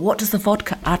 But what does the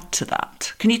vodka add to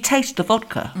that? Can you taste the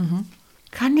vodka? Mm-hmm.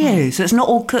 Can you? So it's not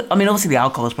all cooked. I mean, obviously the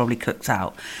alcohol is probably cooked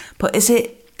out. But is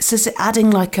it adding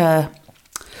like a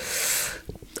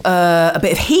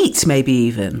bit of heat, maybe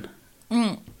even?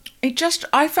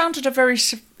 I found it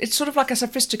it's sort of like a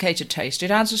sophisticated taste.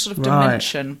 It adds a sort of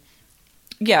dimension.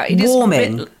 Yeah, it warming. is.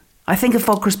 Warming. I think of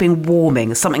vodka as being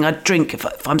warming. It's something I'd drink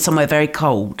if I'm somewhere very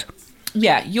cold.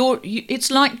 Yeah, it's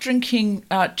like drinking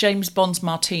James Bond's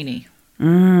martini.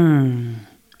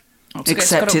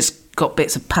 Except it's got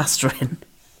bits of pasta in.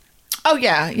 Oh,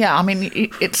 yeah. I mean,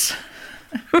 it's...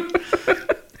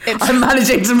 I'm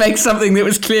managing to make something that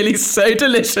was clearly so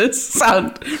delicious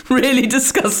sound really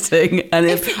disgusting. And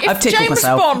if I've tickled James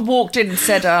myself. Bond walked in and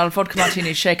said, vodka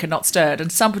martini, shaken, not stirred,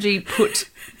 and somebody put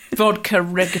vodka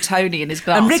rigatoni in his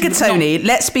glass... And rigatoni,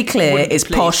 let's be clear, is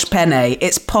posh penne.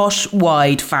 It's posh,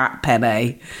 wide, fat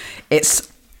penne.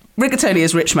 Rigatoni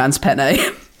is rich man's penne.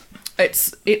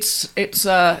 It's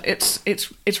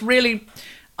really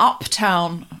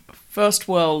uptown, first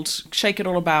world, shake it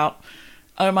all about.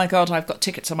 Oh my God, I've got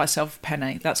tickets on myself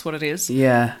penne. That's what it is.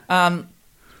 Yeah. I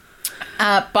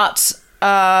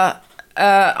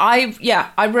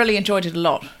really enjoyed it a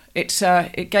lot.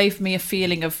 It gave me a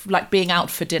feeling of like being out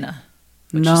for dinner,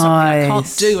 which is something I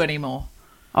can't do anymore.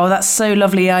 Oh, that's so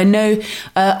lovely. I know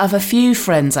of a few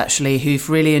friends, actually, who've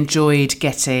really enjoyed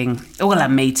getting...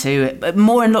 and me too.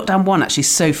 More in lockdown 1, actually,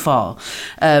 so far.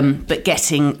 But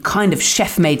getting kind of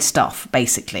chef-made stuff,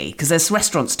 basically. Because there's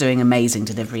restaurants doing amazing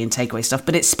delivery and takeaway stuff,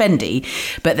 but it's spendy.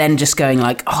 But then just going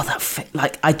like,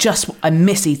 I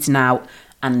miss eating out.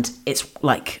 And it's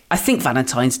like... I think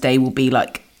Valentine's Day will be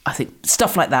like... I think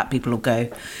stuff like that, people will go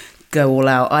all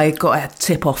out. I got a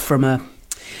tip off from a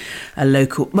a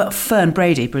local... Well, Fern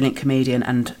Brady, brilliant comedian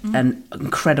and an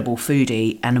incredible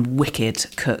foodie and a wicked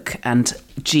cook and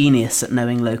genius at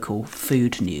knowing local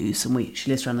food news. And she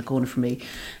lives around the corner from me.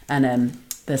 And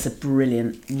there's a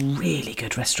brilliant, really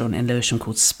good restaurant in Lewisham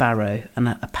called Sparrow. And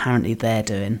apparently they're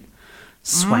doing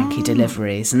swanky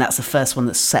deliveries. And that's the first one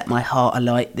that set my heart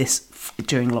alight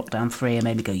during lockdown 3 and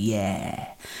made me go,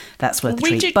 yeah, that's worth the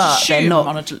treat. We did but they're not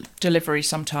on a delivery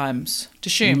sometimes.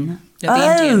 Dishoom.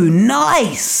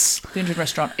 Nice. The Indian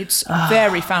restaurant. It's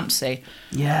very fancy.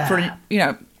 Yeah.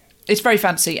 It's very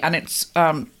fancy, and it's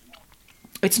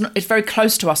very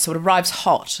close to us, so it arrives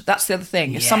hot. That's the other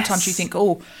thing. Yes. Sometimes you think,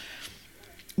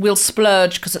 we'll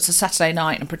splurge because it's a Saturday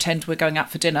night and pretend we're going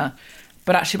out for dinner.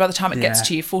 But actually, by the time it gets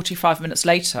to you 45 minutes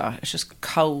later, it's just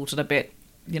cold and a bit,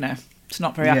 it's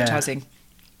not very appetizing.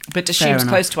 But Dishoom's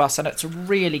close to us, and it's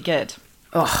really good.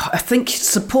 Oh, I think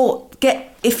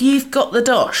if you've got the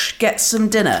dosh, get some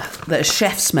dinner that a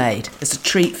chef's made as a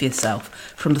treat for yourself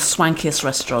from the swankiest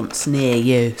restaurants near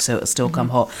you, so it'll still come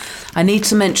hot. I need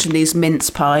to mention these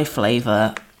mince pie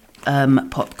flavour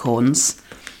popcorns.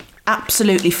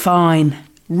 Absolutely fine,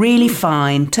 really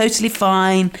fine, totally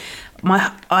fine.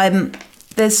 I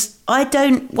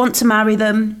don't want to marry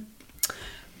them.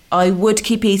 I would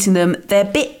keep eating them.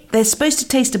 They're supposed to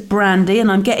taste of brandy,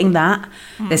 and I'm getting that.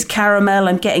 There's caramel,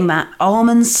 I'm getting that.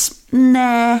 Almonds,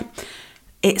 nah.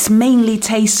 It's mainly it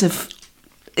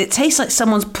tastes like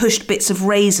someone's pushed bits of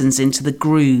raisins into the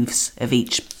grooves of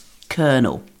each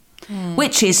kernel,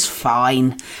 which is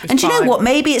fine. And do you know what?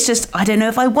 Maybe it's just, I don't know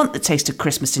if I want the taste of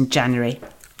Christmas in January.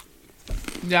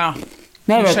 Yeah.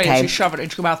 They're okay. You shove it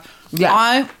into your mouth.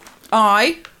 Yeah.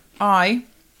 I'm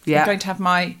going to have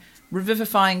my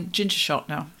revivifying ginger shot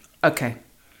now. Okay.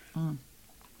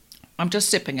 I'm just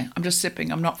sipping it.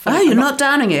 I'm not... You're not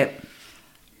downing it.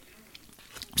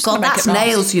 God, that's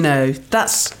nails,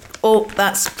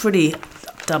 That's pretty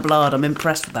double hard. I'm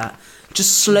impressed with that.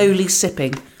 Just slowly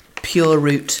sipping pure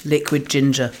root liquid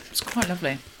ginger. It's quite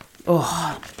lovely.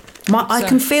 I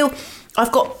can feel...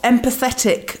 I've got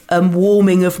empathetic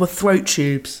warming of my throat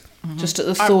tubes just at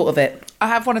the thought of it. I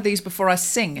have one of these before I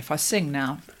sing, if I sing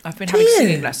now. I've been having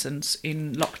singing lessons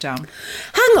in lockdown.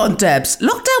 Hang on, Debs.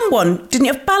 Lockdown 1, didn't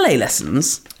you have ballet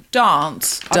lessons?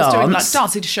 Dance. I was doing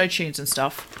dancing to show tunes and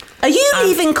stuff. Are you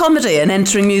leaving comedy and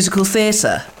entering musical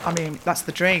theatre? I mean, that's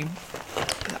the dream.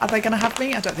 Are they going to have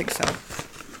me? I don't think so.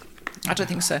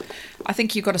 I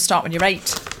think you've got to start when you're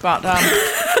 8. But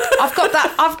I've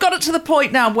got it to the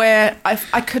point now where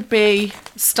I could be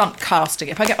stunt casting.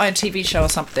 If I get my own TV show or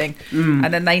something,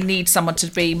 and then they need someone to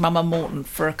be Mama Morton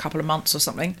for a couple of months or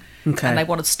something, and they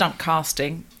wanted stunt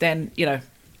casting, then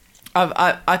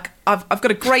I've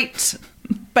got a great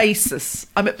basis.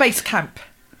 I'm at base camp.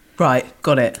 Right,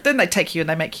 got it. Then they take you and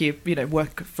they make you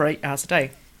work for 8 hours a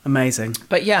day. Amazing.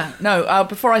 But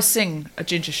before I sing, a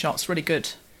ginger shot's really good.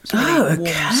 Really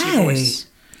warms your voice.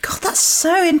 God, that's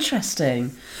so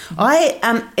interesting. I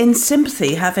am in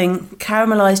sympathy having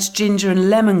caramelised ginger and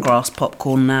lemongrass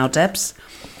popcorn now, Debs.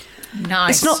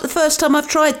 Nice. It's not the first time I've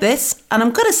tried this, and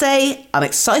I'm going to say I'm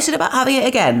excited about having it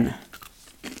again.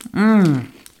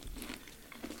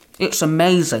 It's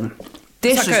amazing.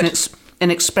 This is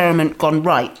an experiment gone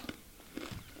right.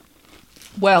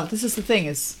 Well, this is the thing,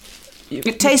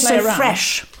 it tastes so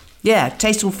fresh. Yeah, it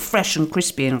tastes all fresh and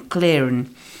crispy and clear,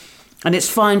 and it's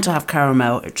fine to have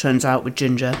caramel, it turns out, with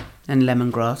ginger and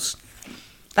lemongrass.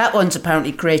 That one's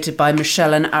apparently created by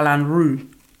Michelle and Alain Roux.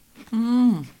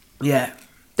 Yeah.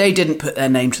 They didn't put their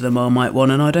name to the Marmite one,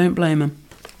 and I don't blame them.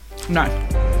 No.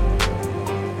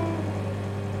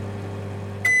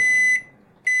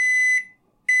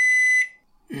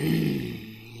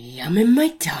 Yum in my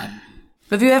tum.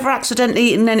 Have you ever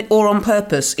accidentally eaten or on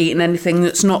purpose eaten anything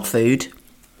that's not food?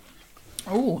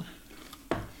 Oh,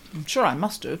 I'm sure I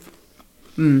must have.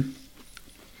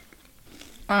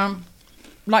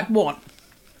 Like what?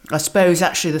 I suppose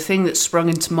actually the thing that sprung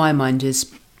into my mind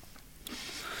is,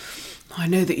 I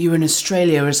know that you were in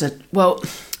Australia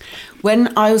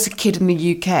when I was a kid in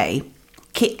the UK,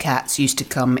 Kit Kats used to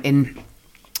come in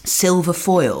silver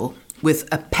foil with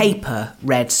a paper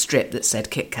red strip that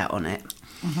said Kit Kat on it.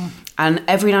 And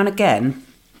every now and again,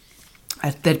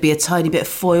 there'd be a tiny bit of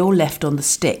foil left on the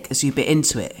stick as you bit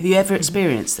into it. Have you ever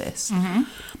experienced this?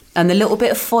 And the little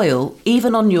bit of foil,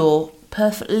 even on your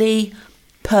perfectly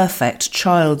perfect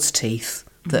child's teeth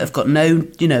that have got no,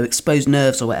 exposed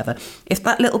nerves or whatever, if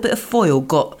that little bit of foil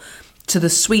got to the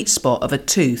sweet spot of a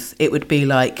tooth, it would be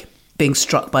like being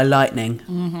struck by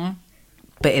lightning,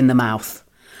 but in the mouth.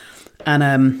 And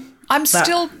I'm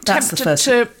still tempted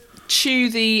to chew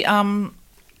the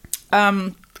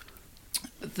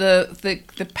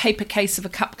paper case of a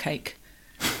cupcake.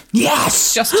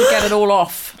 Yes! Just to get it all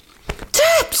off.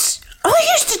 Debs!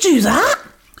 I used to do that.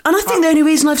 And I think the only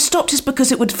reason I've stopped is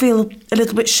because it would feel a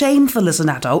little bit shameful as an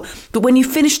adult. But when you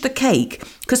finish the cake,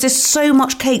 because there's so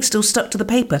much cake still stuck to the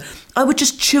paper, I would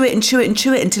just chew it and chew it and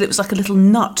chew it until it was like a little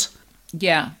nut.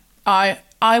 Yeah. I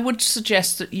would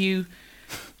suggest that you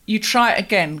try it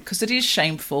again, because it is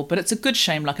shameful, but it's a good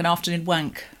shame, like an afternoon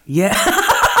wank. Yeah.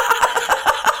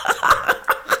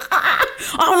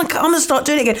 I want to start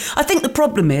doing it again. I think the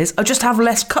problem is I just have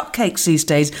less cupcakes these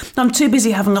days. I'm too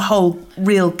busy having a whole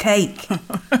real cake.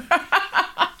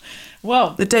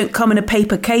 Well, that don't come in a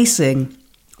paper casing.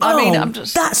 I mean, I'm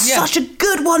just... That's such a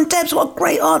good one, Debs. What a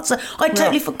great answer. I'd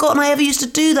totally forgotten I ever used to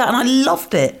do that, and I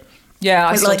loved it. Yeah,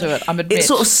 I still do it, I admit. It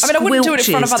sort of I wouldn't do it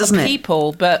in front of other doesn't it?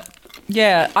 people, but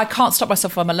yeah, I can't stop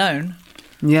myself if I'm alone.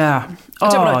 Yeah. I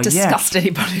don't want to disgust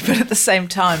anybody, but at the same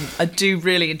time, I do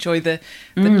really enjoy the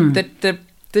bits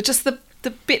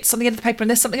on the end of the paper. And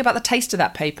there's something about the taste of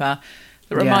that paper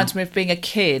that reminds me of being a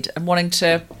kid and wanting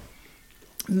to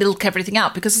milk everything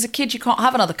out. Because as a kid, you can't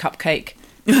have another cupcake.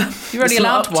 You're only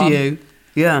allowed up one. To you.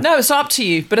 Yeah. No, it's up to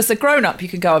you. But as a grown-up, you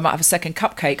can go, I might have a second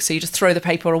cupcake. So you just throw the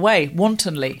paper away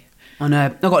wantonly. I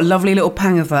know. I got a lovely little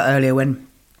pang of that earlier when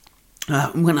I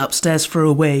went upstairs for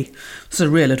a wee. It's a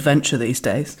real adventure these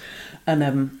days.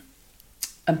 And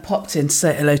popped in to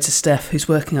say hello to Steph, who's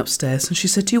working upstairs. And she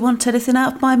said, do you want anything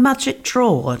out of my magic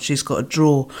drawer? And she's got a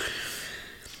drawer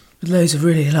with loads of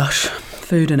really lush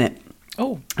food in it.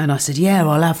 Oh. And I said, yeah,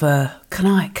 I'll have can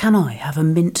I have a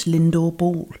mint Lindor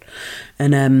ball?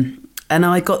 And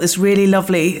I got this really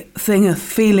lovely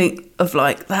feeling of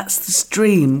like, that's the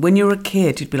dream. When you're a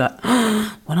kid, you'd be like,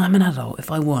 oh, when I'm an adult,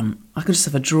 if I want, I can just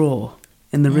have a drawer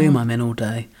in the room I'm in all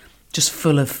day, just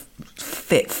full of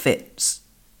fit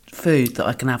food that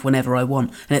I can have whenever I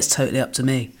want. And it's totally up to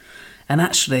me. And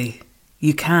actually,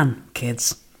 you can,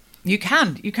 kids. You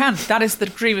can. That is the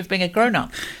dream of being a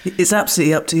grown-up. It's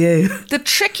absolutely up to you. The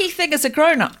tricky thing as a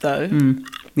grown-up, though,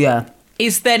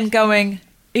 is then going,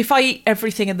 if I eat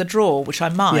everything in the drawer, which I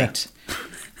might,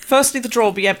 firstly, the drawer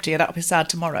will be empty and that'll be sad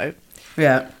tomorrow.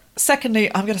 Yeah.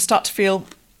 Secondly, I'm going to start to feel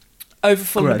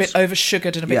overfull and a bit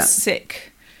over-sugared and a bit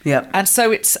sick. Yeah. And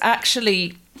so it's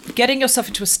actually getting yourself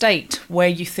into a state where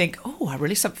you think, oh, I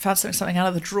really found something out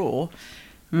of the drawer,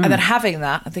 and then having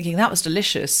that and thinking that was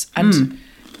delicious, and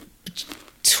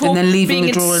then leaving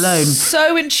the drawer alone.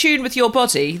 So in tune with your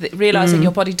body that realising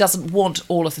your body doesn't want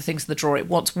all of the things in the drawer. It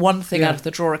wants one thing out of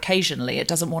the drawer occasionally. It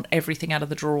doesn't want everything out of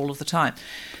the drawer all of the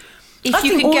the If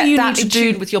you can get that in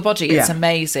tune with your body, it's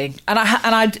amazing. And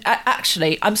I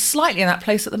actually, I'm slightly in that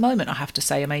place at the moment, I have to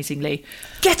say, amazingly.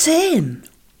 Get in.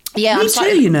 Yeah, Me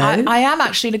too, you know. I am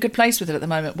actually in a good place with it at the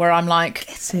moment where I'm like...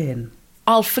 Get in.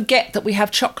 I'll forget that we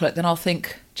have chocolate, then I'll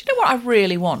think, do you know what I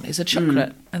really want is a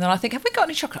chocolate? And then I think, have we got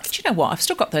any chocolate? Do you know what? I've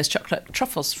still got those chocolate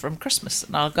truffles from Christmas,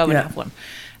 and I'll go and have one.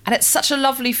 And it's such a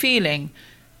lovely feeling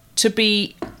to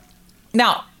be...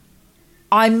 Now,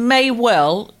 I may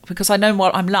well, because I know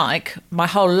what I'm like, my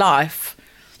whole life,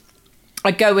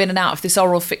 I go in and out of this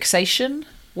oral fixation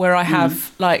where I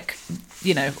have, like,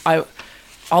 you know,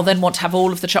 I'll then want to have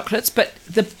all of the chocolates. But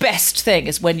the best thing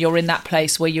is when you're in that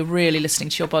place where you're really listening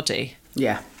to your body.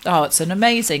 Yeah. Oh, it's an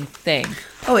amazing thing.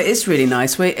 Oh, it is really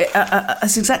nice.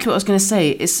 That's exactly what I was going to say.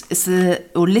 It's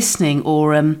or listening,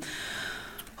 or I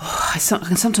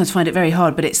can sometimes find it very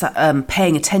hard, but it's that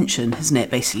paying attention, isn't it?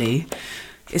 Basically,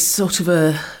 it's sort of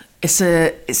it's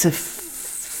a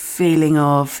feeling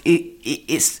of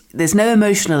there's no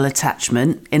emotional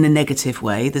attachment in a negative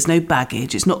way. There's no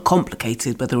baggage. It's not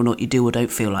complicated whether or not you do or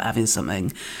don't feel like having something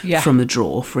from the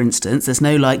drawer, for instance. There's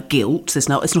no like guilt. It's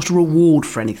not a reward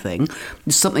for anything.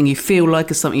 It's something you feel like,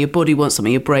 it's something your body wants,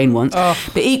 something your brain wants.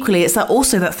 But equally, it's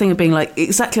that thing of being like,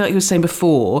 exactly like you were saying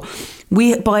before,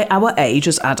 we by our age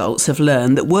as adults have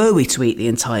learned that were we to eat the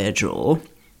entire drawer,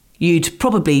 you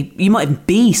might even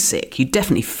be sick. You'd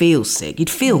definitely feel sick.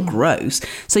 You'd feel gross.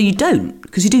 So you don't,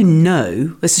 because you do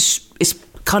know it's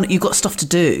kind of, you've got stuff to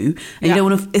do, and you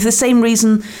don't want to. It's the same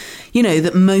reason, you know,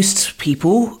 that most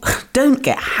people don't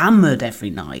get hammered every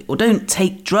night or don't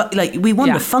take drugs. Like, we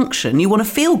want to function. You want to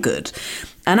feel good,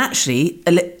 and actually,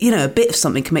 you know, a bit of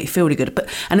something can make you feel really good. But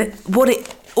what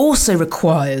it also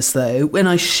requires, though, when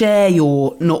I share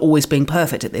your not always being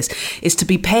perfect at this, is to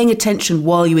be paying attention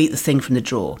while you eat the thing from the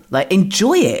drawer. Like,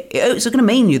 enjoy it. It's not going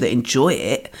to mean you that enjoy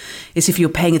it. It's if you're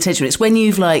paying attention. It's when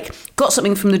you've like got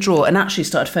something from the drawer and actually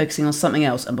started focusing on something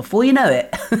else, and before you know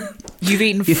it, you've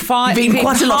eaten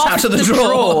quite a lot out of the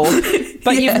drawer.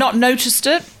 But you've not noticed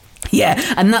it. Yeah,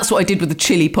 and that's what I did with the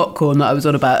chili popcorn that I was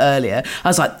on about earlier. I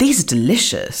was like, these are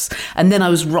delicious. And then I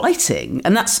was writing,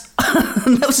 and that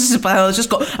was just about,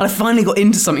 I finally got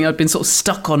into something I'd been sort of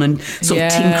stuck on and sort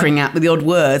of tinkering at with the odd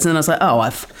words. And then I was like, oh,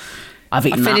 I've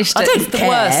eaten that. Finished I don't it's care.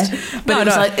 The worst. But it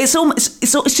was like,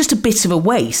 it's just a bit of a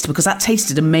waste because that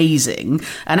tasted amazing.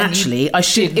 And actually, I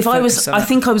think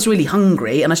I was really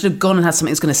hungry and I should have gone and had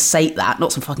something that's going to sate that,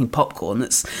 not some fucking popcorn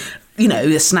that's, you know,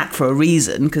 a snack for a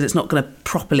reason because it's not going to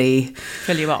properly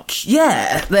fill you up.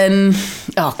 Yeah, then,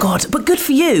 oh God, but good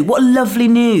for you. What a lovely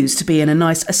news to be in a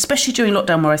nice, especially during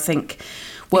lockdown where I think,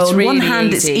 well, on one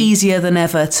hand, it's easier than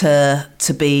ever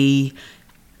to be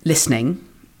listening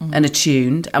and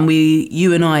attuned, and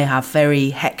you and I have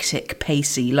very hectic,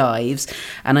 pacey lives,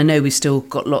 and I know we've still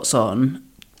got lots on,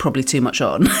 probably too much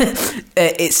on.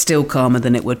 It's still calmer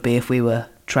than it would be if we were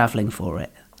travelling for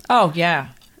it. Oh, yeah.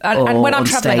 And when I'm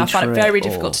travelling, I find it very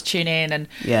difficult to tune in and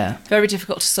very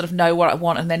difficult to sort of know what I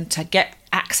want and then to get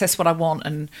access what I want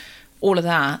and all of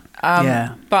that.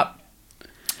 But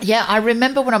yeah, I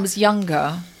remember when I was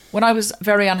younger, when I was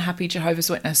very unhappy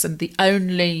Jehovah's Witness, and the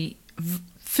only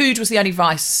food was the only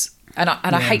vice, and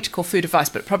I hate to call food a vice,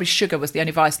 but probably sugar was the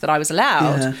only vice that I was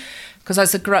allowed. Because I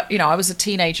was a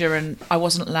teenager and I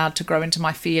wasn't allowed to grow into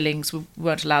my feelings. We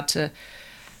weren't allowed to.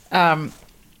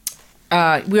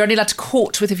 We were only allowed to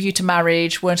court with a view to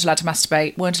marriage, weren't allowed to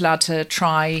masturbate, weren't allowed to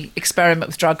try experiment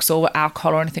with drugs or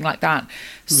alcohol or anything like that.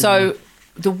 So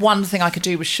the one thing I could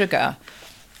do was sugar.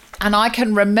 And I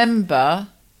can remember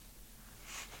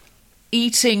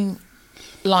eating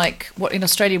like what in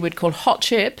Australia we'd call hot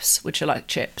chips, which are like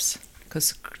chips,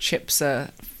 because chips are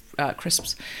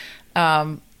crisps.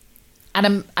 And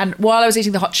while I was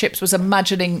eating the hot chips, was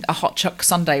imagining a hot choc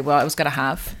sundae what I was going to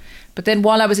have. But then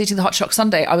while I was eating the hot choc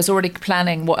sundae, I was already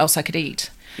planning what else I could eat.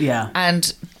 Yeah.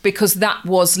 And because that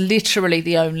was literally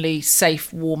the only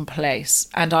safe, warm place.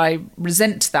 And I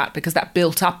resent that because that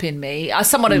built up in me. As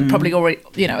someone who probably already,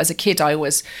 you know, as a kid, I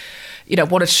always, you know,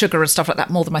 wanted sugar and stuff like that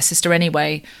more than my sister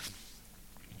anyway.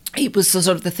 It was sort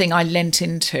of the thing I lent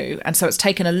into. And so it's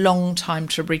taken a long time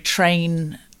to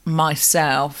retrain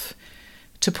myself,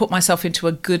 to put myself into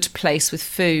a good place with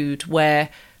food where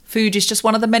food is just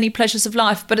one of the many pleasures of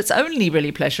life, but it's only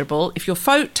really pleasurable if you're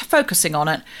focusing on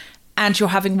it and you're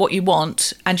having what you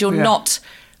want and you're not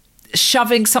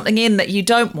shoving something in that you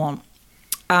don't want.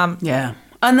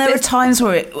 And there are times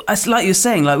where, like you're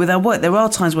saying, like with our work, there are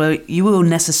times where you will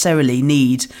necessarily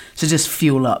need to just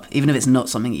fuel up, even if it's not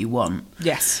something you want.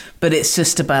 Yes. But it's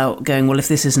just about going, well, if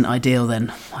this isn't ideal,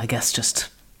 then I guess just,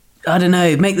 I don't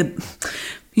know,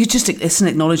 it's an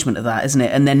acknowledgement of that, isn't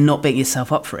it? And then not beating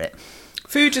yourself up for it.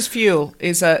 Food as fuel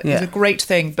is a great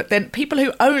thing, but then people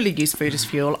who only use food as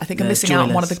fuel, I think, are missing out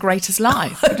on one of the greatest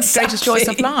greatest joys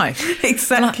of life.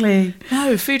 Exactly.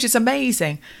 No, food is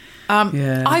amazing.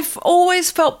 I've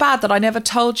always felt bad that I never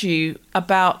told you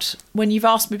about when you've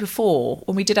asked me before,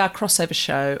 when we did our crossover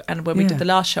show and when we did the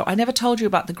last show, I never told you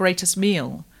about the greatest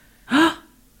meal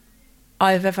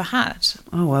I've ever had.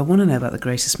 Oh, I want to know about the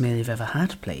greatest meal you've ever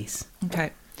had, please.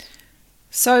 Okay.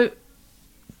 So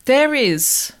there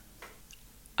is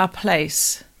a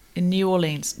place in New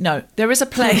Orleans. No, there is a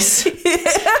place.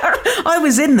 I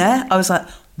was in there. I was like,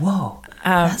 whoa,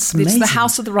 that's amazing. It's the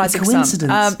House of the Rising Sun.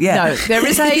 No, there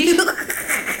is a...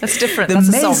 That's different. The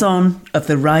Maison of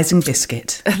the Rising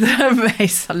Biscuit.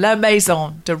 La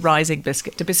Maison de Rising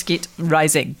Biscuit. De Biscuit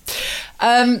Rising.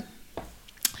 No,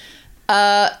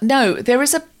 there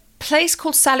is a place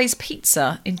called Sally's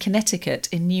Pizza in Connecticut,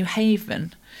 in New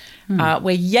Haven,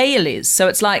 where Yale is. So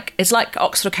it's like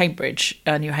Oxford or Cambridge,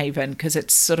 New Haven, because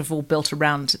it's sort of all built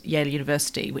around Yale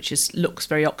University, which looks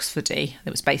very Oxfordy. It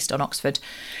was based on Oxford.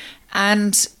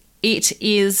 And it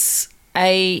is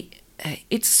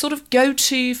it's sort of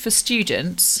go-to for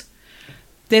students.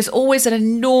 There's always an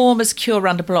enormous queue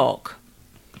around a block.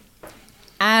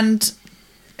 And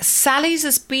Sally's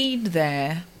has been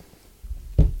there.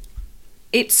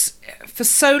 It's for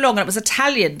so long, and it was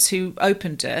Italians who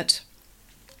opened it.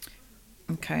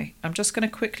 Okay, I'm just going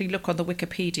to quickly look on the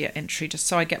Wikipedia entry just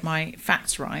so I get my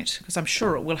facts right, because I'm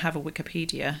sure it will have a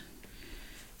Wikipedia.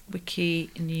 Wiki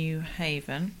New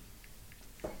Haven.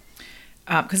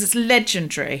 Because it's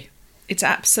legendary. It's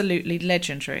absolutely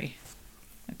legendary.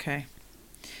 Okay.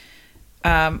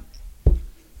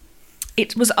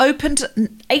 It was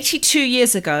opened 82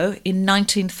 years ago in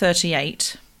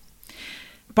 1938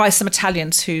 by some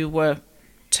Italians who were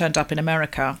turned up in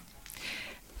America.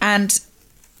 And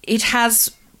it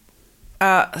has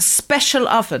special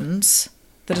ovens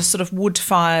that are sort of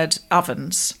wood-fired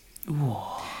ovens. Ooh.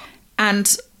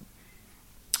 And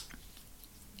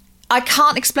I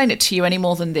can't explain it to you any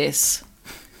more than this.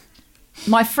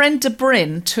 my friend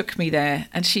Debryn took me there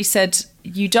and she said,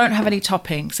 you don't have any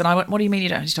toppings. And I went, what do you mean you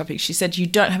don't have any toppings? She said, you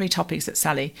don't have any toppings at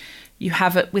Sally. You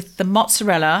have it with the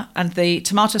mozzarella and the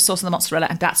tomato sauce and the mozzarella,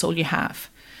 and that's all you have.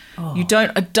 Oh. You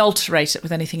don't adulterate it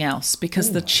with anything else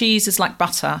because the cheese is like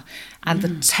butter and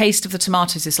the taste of the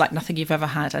tomatoes is like nothing you've ever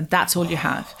had, and that's all you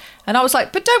have. And I was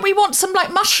like, but don't we want some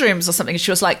like mushrooms or something? And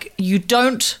she was like, you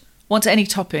don't want any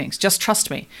toppings, just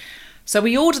trust me. So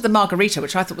we ordered the margarita,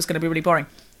 which I thought was going to be really boring.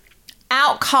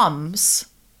 Out comes,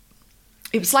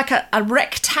 it was like a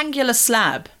rectangular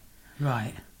slab.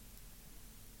 Right.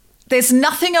 There's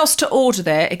nothing else to order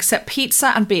there except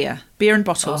pizza and beer and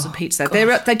bottles and pizza.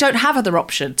 They don't have other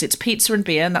options. It's pizza and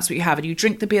beer, and that's what you have. And you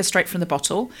drink the beer straight from the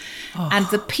bottle. Oh. And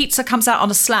the pizza comes out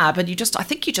on a slab, and I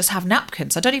think you just have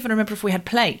napkins. I don't even remember if we had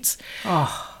plates.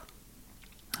 Oh,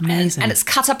 amazing. And it's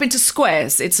cut up into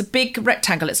squares. It's a big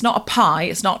rectangle. It's not a pie.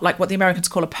 It's not like what the Americans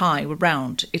call a pie,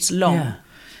 round. It's long. Yeah.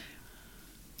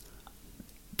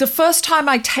 The first time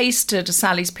I tasted a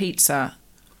Sally's pizza,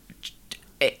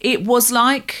 it was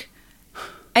like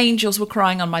angels were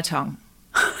crying on my tongue.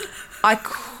 I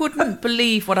couldn't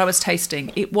believe what I was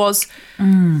tasting. It was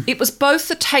both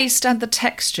the taste and the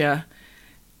texture,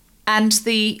 and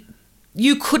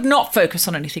you could not focus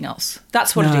on anything else.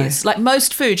 That's what it is. Like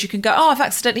most food, you can go, I've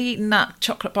accidentally eaten that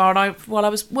chocolate bar while I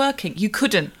was working. You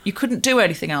couldn't do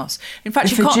anything else. In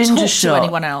fact, if you can't talk to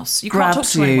anyone else. You can't talk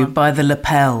grabs to anyone. you by the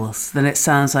lapels, then it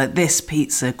sounds like this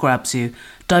pizza grabs you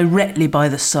directly by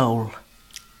the soul.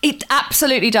 It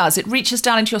absolutely does. It reaches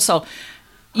down into your soul.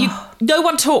 No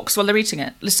one talks while they're eating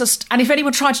it. And if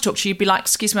anyone tried to talk to you, you'd be like,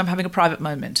 excuse me, I'm having a private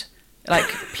moment. Like,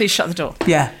 please shut the door.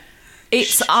 Yeah.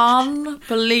 It's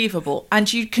unbelievable.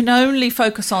 And you can only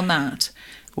focus on that.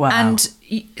 Wow. And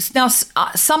now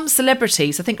some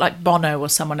celebrities, I think like Bono or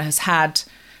someone, has had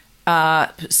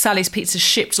Sally's Pizza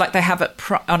shipped, like they have it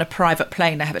on a private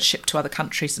plane. They have it shipped to other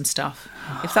countries and stuff.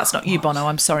 If that's not you, Bono,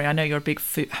 I'm sorry. I know you're a big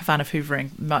fan of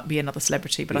hoovering. Might be another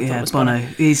celebrity, but I thought it was Bono.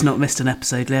 He's not missed an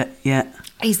episode yet.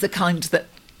 He's the kind that,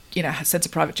 sends a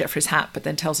private jet for his hat, but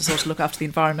then tells us all to look after the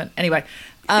environment. Anyway,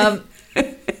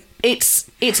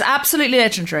 it's absolutely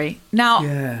legendary.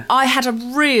 Now, I had a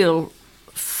real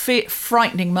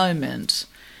frightening moment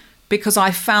because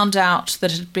I found out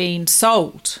that it had been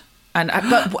sold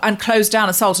and closed down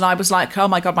and sold, and I was like, oh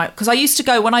my God, because I used to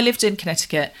go when I lived in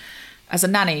Connecticut. As a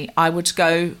nanny, I would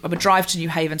drive to New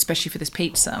Haven, especially for this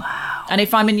pizza. Wow. And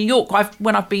if I'm in New York,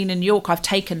 when I've been in New York, I've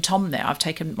taken Tom there. I've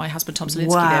taken my husband, Tom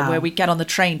Zielinski, there, where we get on the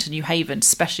train to New Haven,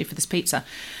 especially for this pizza.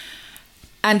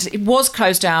 And it was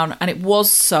closed down and it was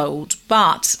sold,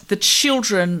 but the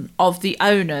children of the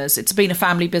owners, it's been a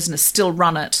family business, still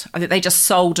run it. I think they just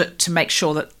sold it to make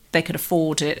sure that they could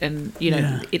afford it. And,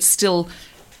 it's still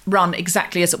run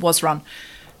exactly as it was run.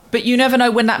 But you never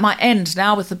know when that might end.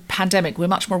 Now with the pandemic, we're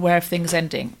much more aware of things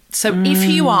ending. So if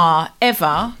you are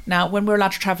ever, now when we're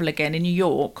allowed to travel again in New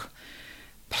York,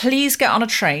 please get on a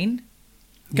train,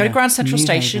 go to Grand Central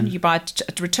Station, you buy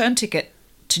a return ticket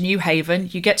to New Haven,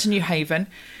 you get to New Haven,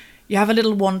 you have a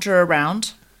little wander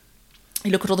around,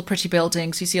 you look at all the pretty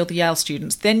buildings, you see all the Yale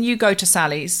students, then you go to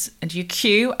Sally's and you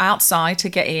queue outside to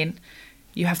get in,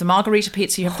 you have the margarita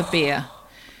pizza, you have the beer.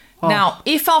 Now,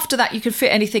 if after that you can fit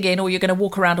anything in or you're going to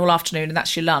walk around all afternoon and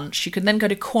that's your lunch, you can then go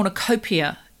to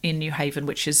Cornucopia in New Haven,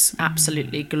 which is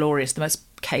absolutely glorious. The most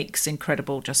cakes,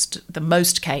 incredible, just the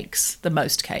most cakes.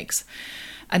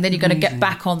 And then you're going to get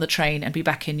back on the train and be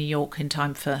back in New York in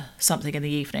time for something in the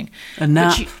evening. A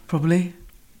nap, probably?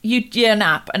 A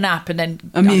nap, and then...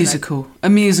 A musical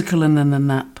and then a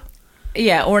nap.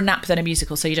 Yeah, or a nap, then a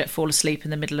musical, so you don't fall asleep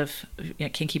in the middle of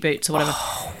Kinky Boots or whatever.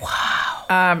 Oh,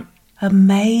 wow.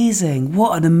 Amazing.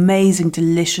 What an amazing,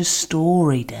 delicious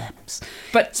story, Debs.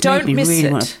 But don't miss it. I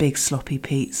really want a big sloppy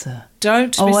pizza.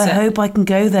 Don't miss it. I hope I can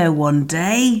go there one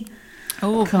day.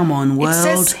 Oh, come on,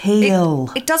 world,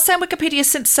 heal. It does say on Wikipedia,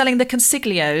 since selling the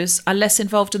consiglios are less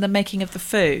involved in the making of the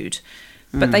food,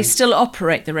 but they still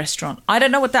operate the restaurant. I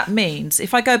don't know what that means.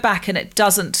 If I go back and it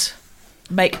doesn't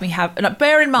make me have...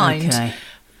 Bear in mind... Okay.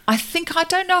 I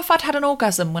don't know if I'd had an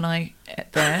orgasm when I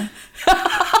ate there.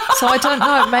 So I don't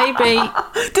know, maybe.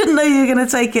 Didn't know you were going to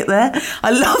take it there. I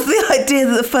love the idea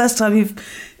that the first time you've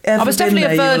ever I was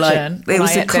definitely been a virgin it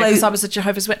was because I was a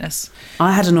Jehovah's Witness.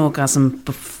 I had an orgasm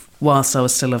whilst I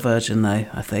was still a virgin, though,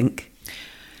 I think.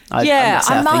 I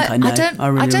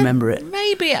really remember it.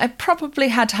 Maybe I probably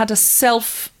had a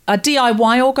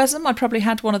DIY orgasm. I probably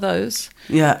had one of those.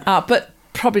 Yeah. But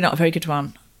probably not a very good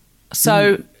one.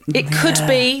 So... It could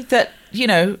be that,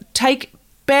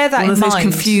 bear that in mind. One of those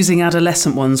confusing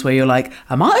adolescent ones where you're like,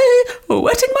 am I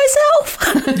wetting myself?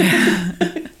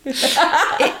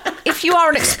 If you are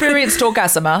an experienced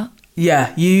orgasmer,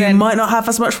 Yeah, you might not have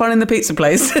as much fun in the pizza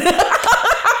place.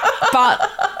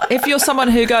 But if you're someone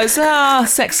who goes,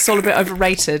 sex is all a bit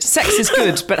overrated. Sex is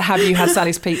good, but have you had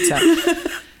Sally's Pizza?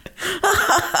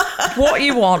 What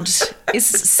you want is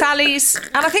Sally's,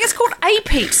 and I think it's called A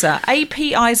Pizza,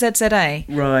 A-P-I-Z-Z-A.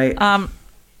 Right.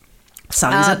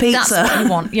 Sally's A Pizza. That's what you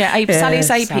want. Yeah, Sally's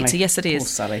A Pizza. Yes, it is. Poor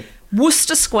Sally.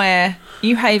 Worcester Square,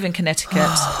 New Haven, Connecticut.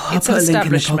 It's an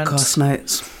establishment. I'll put a link in the podcast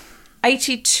notes.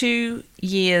 82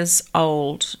 years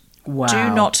old. Wow. Do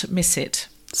not miss it.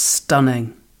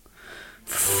 Stunning.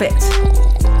 Fit.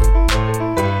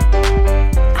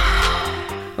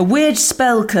 A weird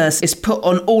spell curse is put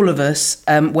on all of us,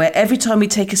 where every time we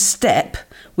take a step,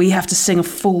 we have to sing a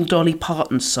full Dolly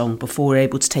Parton song before we're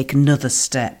able to take another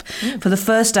step. For the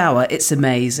first hour, it's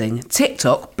amazing.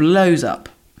 TikTok blows up.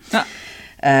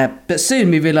 But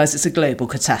soon we realise it's a global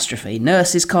catastrophe.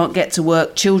 Nurses can't get to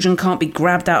work, children can't be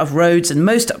grabbed out of roads, and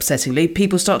most upsettingly,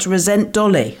 people start to resent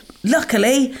Dolly.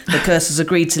 Luckily, the curse has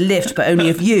agreed to lift, but only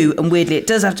if you, and weirdly it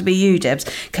does have to be you, Debs,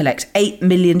 collect 8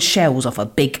 million shells off a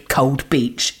big cold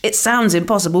beach. It sounds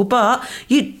impossible, but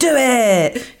you do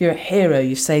it! You're a hero.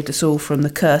 You've saved us all from the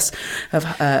curse of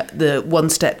the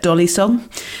one-step Dolly song.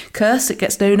 Curse, it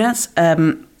gets known as.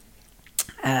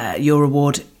 Your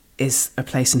reward is a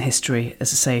place in history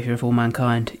as a saviour of all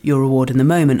mankind. Your reward in the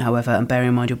moment, however, and bearing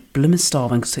in mind you're blooming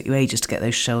starving because it took you ages to get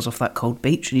those shells off that cold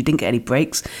beach and you didn't get any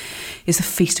breaks, is the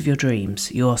feast of your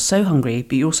dreams. You're so hungry,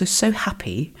 but you're also so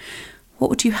happy.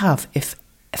 What would you have if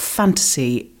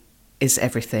fantasy is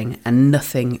everything and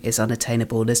nothing is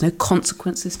unattainable? There's no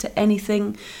consequences to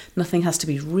anything. Nothing has to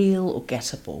be real or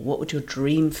gettable. What would your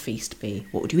dream feast be?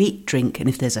 What would you eat, drink, and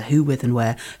if there's a who, with and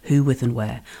where, who, with and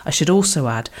where? I should also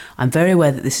add, I'm very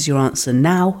aware that this is your answer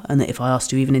now and that if I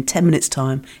asked you even in 10 minutes'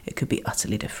 time, it could be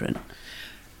utterly different.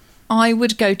 I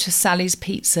would go to Sally's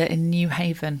Pizza in New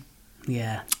Haven.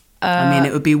 Yeah. I mean,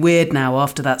 it would be weird now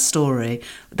after that story,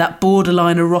 that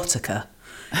borderline erotica,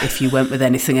 if you went with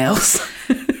anything else.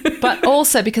 But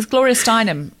also because Gloria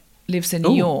Steinem lives in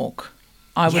New York,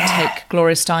 I would take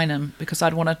Gloria Steinem because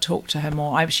I'd want to talk to her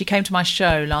more. She came to my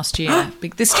show last year,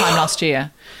 this time last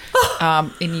year,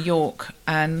 in New York,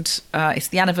 and it's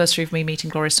the anniversary of me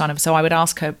meeting Gloria Steinem. So I would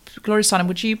ask her, Gloria Steinem,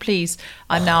 would you please,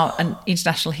 I'm now an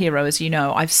international hero, as you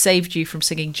know. I've saved you from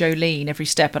singing Jolene every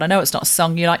step, and I know it's not a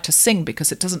song you like to sing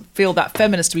because it doesn't feel that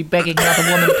feminist to be begging another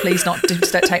woman, please not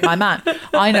take my man.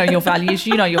 I know your values,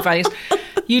 you know your values.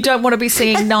 You don't want to be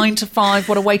singing 9 to 5,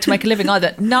 what a way to make a living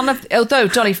either. Although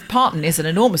Dolly Parton is an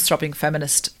enormous throbbing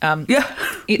feminist.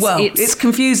 It's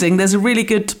confusing. There's a really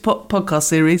good podcast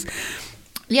series.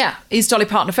 Yeah, is Dolly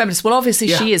Parton a feminist? Well, obviously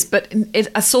she is, but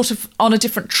a sort of on a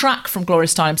different track from Gloria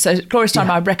Steinem. So Gloria Steinem,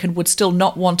 I reckon, would still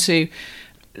not want to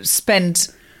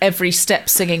spend every step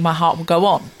singing My Heart Will Go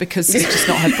On because it's just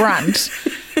not her brand.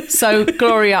 So,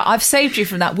 Gloria, I've saved you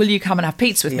from that. Will you come and have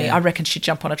pizza with me? I reckon she'd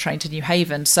jump on a train to New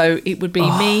Haven. So it would be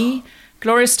me,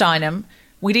 Gloria Steinem.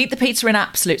 We'd eat the pizza in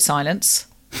absolute silence.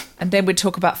 And then we'd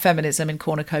talk about feminism in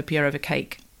cornucopia over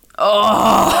cake.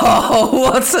 Oh,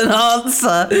 what an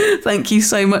answer. Thank you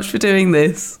so much for doing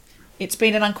this. It's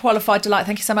been an unqualified delight.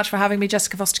 Thank you so much for having me,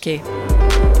 Jessica Foster-Q.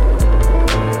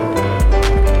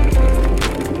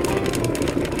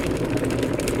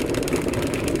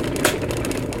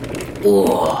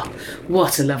 Oh,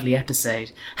 what a lovely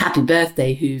episode. Happy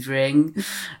birthday, hoovering.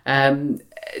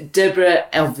 Deborah,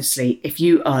 obviously, if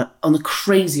you are on the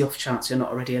crazy off chance you're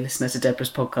not already a listener to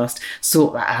Deborah's podcast,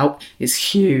 sort that out.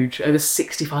 It's huge. Over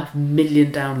 65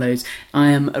 million downloads.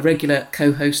 I am a regular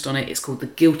co-host on it. It's called The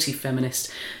Guilty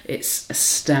Feminist. It's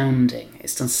astounding.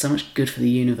 It's done so much good for the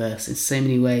universe in so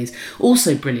many ways.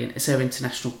 Also brilliant is her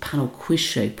international panel quiz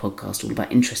show podcast, all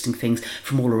about interesting things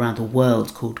from all around the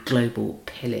world, called Global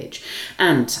Pillage.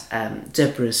 And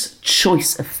Deborah's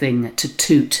choice of thing to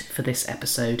toot for this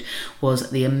episode was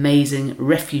the amazing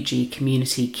Refugee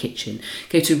Community Kitchen.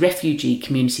 Go to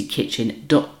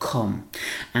refugeecommunitykitchen.com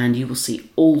and you will see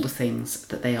all the things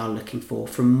that they are looking for,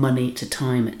 from money to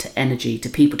time to energy to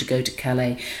people to go to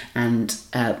Calais and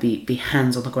be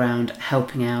hands on the ground,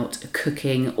 helping out,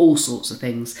 cooking, all sorts of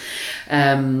things.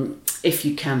 If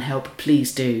you can help,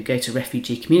 please do go to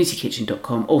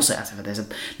refugeecommunitykitchen.com. Also, as ever, there's a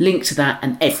link to that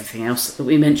and everything else that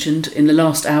we mentioned in the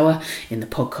last hour in the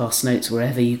podcast notes,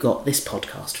 wherever you got this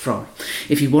podcast from.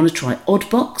 If you want to try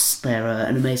Oddbox, they're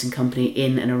an amazing company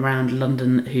in and around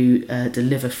London who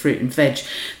deliver fruit and veg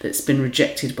that's been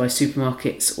rejected by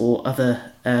supermarkets or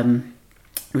other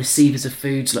receivers of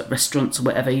foods like restaurants or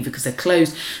whatever, either because they're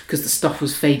closed, because the stuff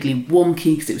was vaguely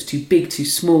wonky, because it was too big, too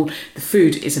small. The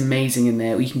food is amazing in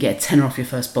there. You can get a tenner off your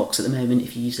first box at the moment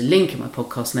if you use a link in my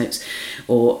podcast notes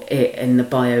or in the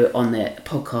bio on the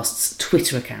podcast's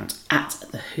Twitter account at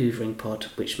the Hoovering Pod,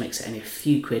 which makes it only a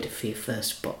few quid for your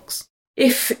first box.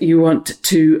 If you want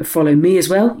to follow me as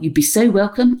well, you'd be so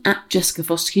welcome at Jessica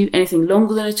Fostekew. Anything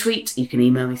longer than a tweet, you can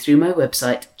email me through my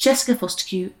website,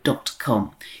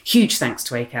 jessicafostekew.com. Huge thanks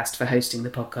to Acast for hosting the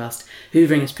podcast.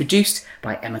 Hoovering is produced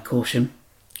by Emma Corsham,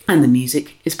 and the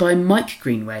music is by Mike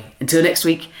Greenway. Until next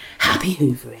week, happy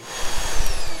hoovering.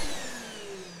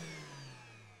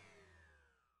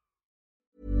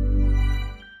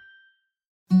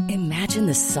 Imagine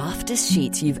the softest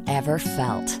sheets you've ever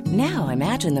felt. Now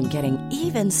imagine them getting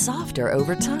even softer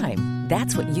over time.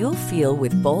 That's what you'll feel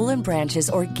with Boll & Branch's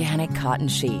organic cotton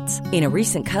sheets. In a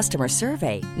recent customer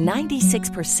survey,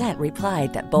 96%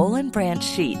 replied that Boll & Branch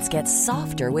sheets get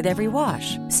softer with every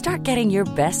wash. Start getting your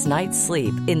best night's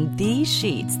sleep in these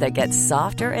sheets that get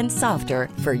softer and softer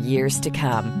for years to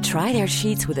come. Try their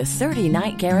sheets with a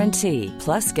 30-night guarantee.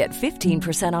 Plus, get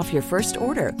 15% off your first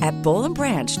order at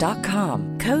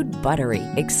bollandbranch.com. Code BUTTERY.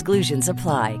 Exclusions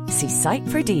apply. See site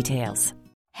for details.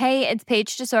 Hey, it's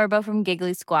Paige DeSorbo from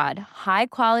Giggly Squad. High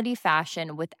quality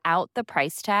fashion without the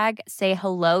price tag. Say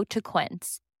hello to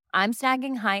Quince. I'm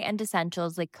snagging high-end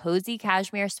essentials like cozy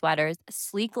cashmere sweaters,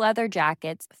 sleek leather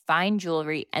jackets, fine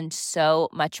jewelry, and so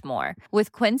much more.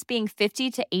 With Quince being 50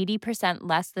 to 80%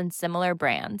 less than similar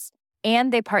brands.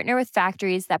 And they partner with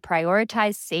factories that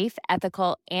prioritize safe,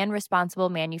 ethical, and responsible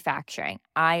manufacturing.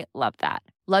 I love that.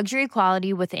 Luxury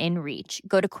quality within reach.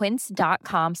 Go to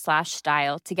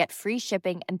quince.com/style to get free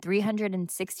shipping and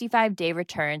 365-day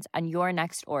returns on your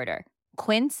next order.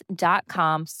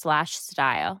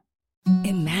 Quince.com/style.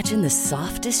 Imagine the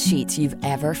softest sheets you've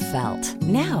ever felt.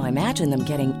 Now imagine them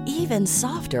getting even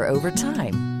softer over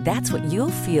time. That's what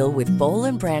you'll feel with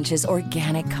Boll & Branch's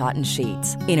organic cotton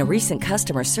sheets. In a recent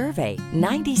customer survey,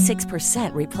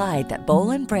 96% replied that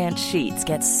Boll & Branch sheets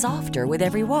get softer with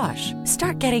every wash.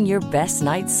 Start getting your best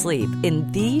night's sleep in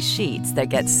these sheets that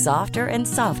get softer and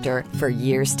softer for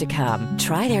years to come.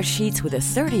 Try their sheets with a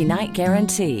 30-night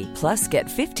guarantee. Plus, get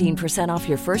 15% off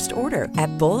your first order at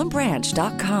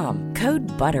bollandbranch.com. Code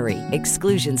BUTTERY.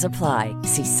 Exclusions apply.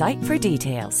 See site for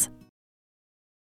details.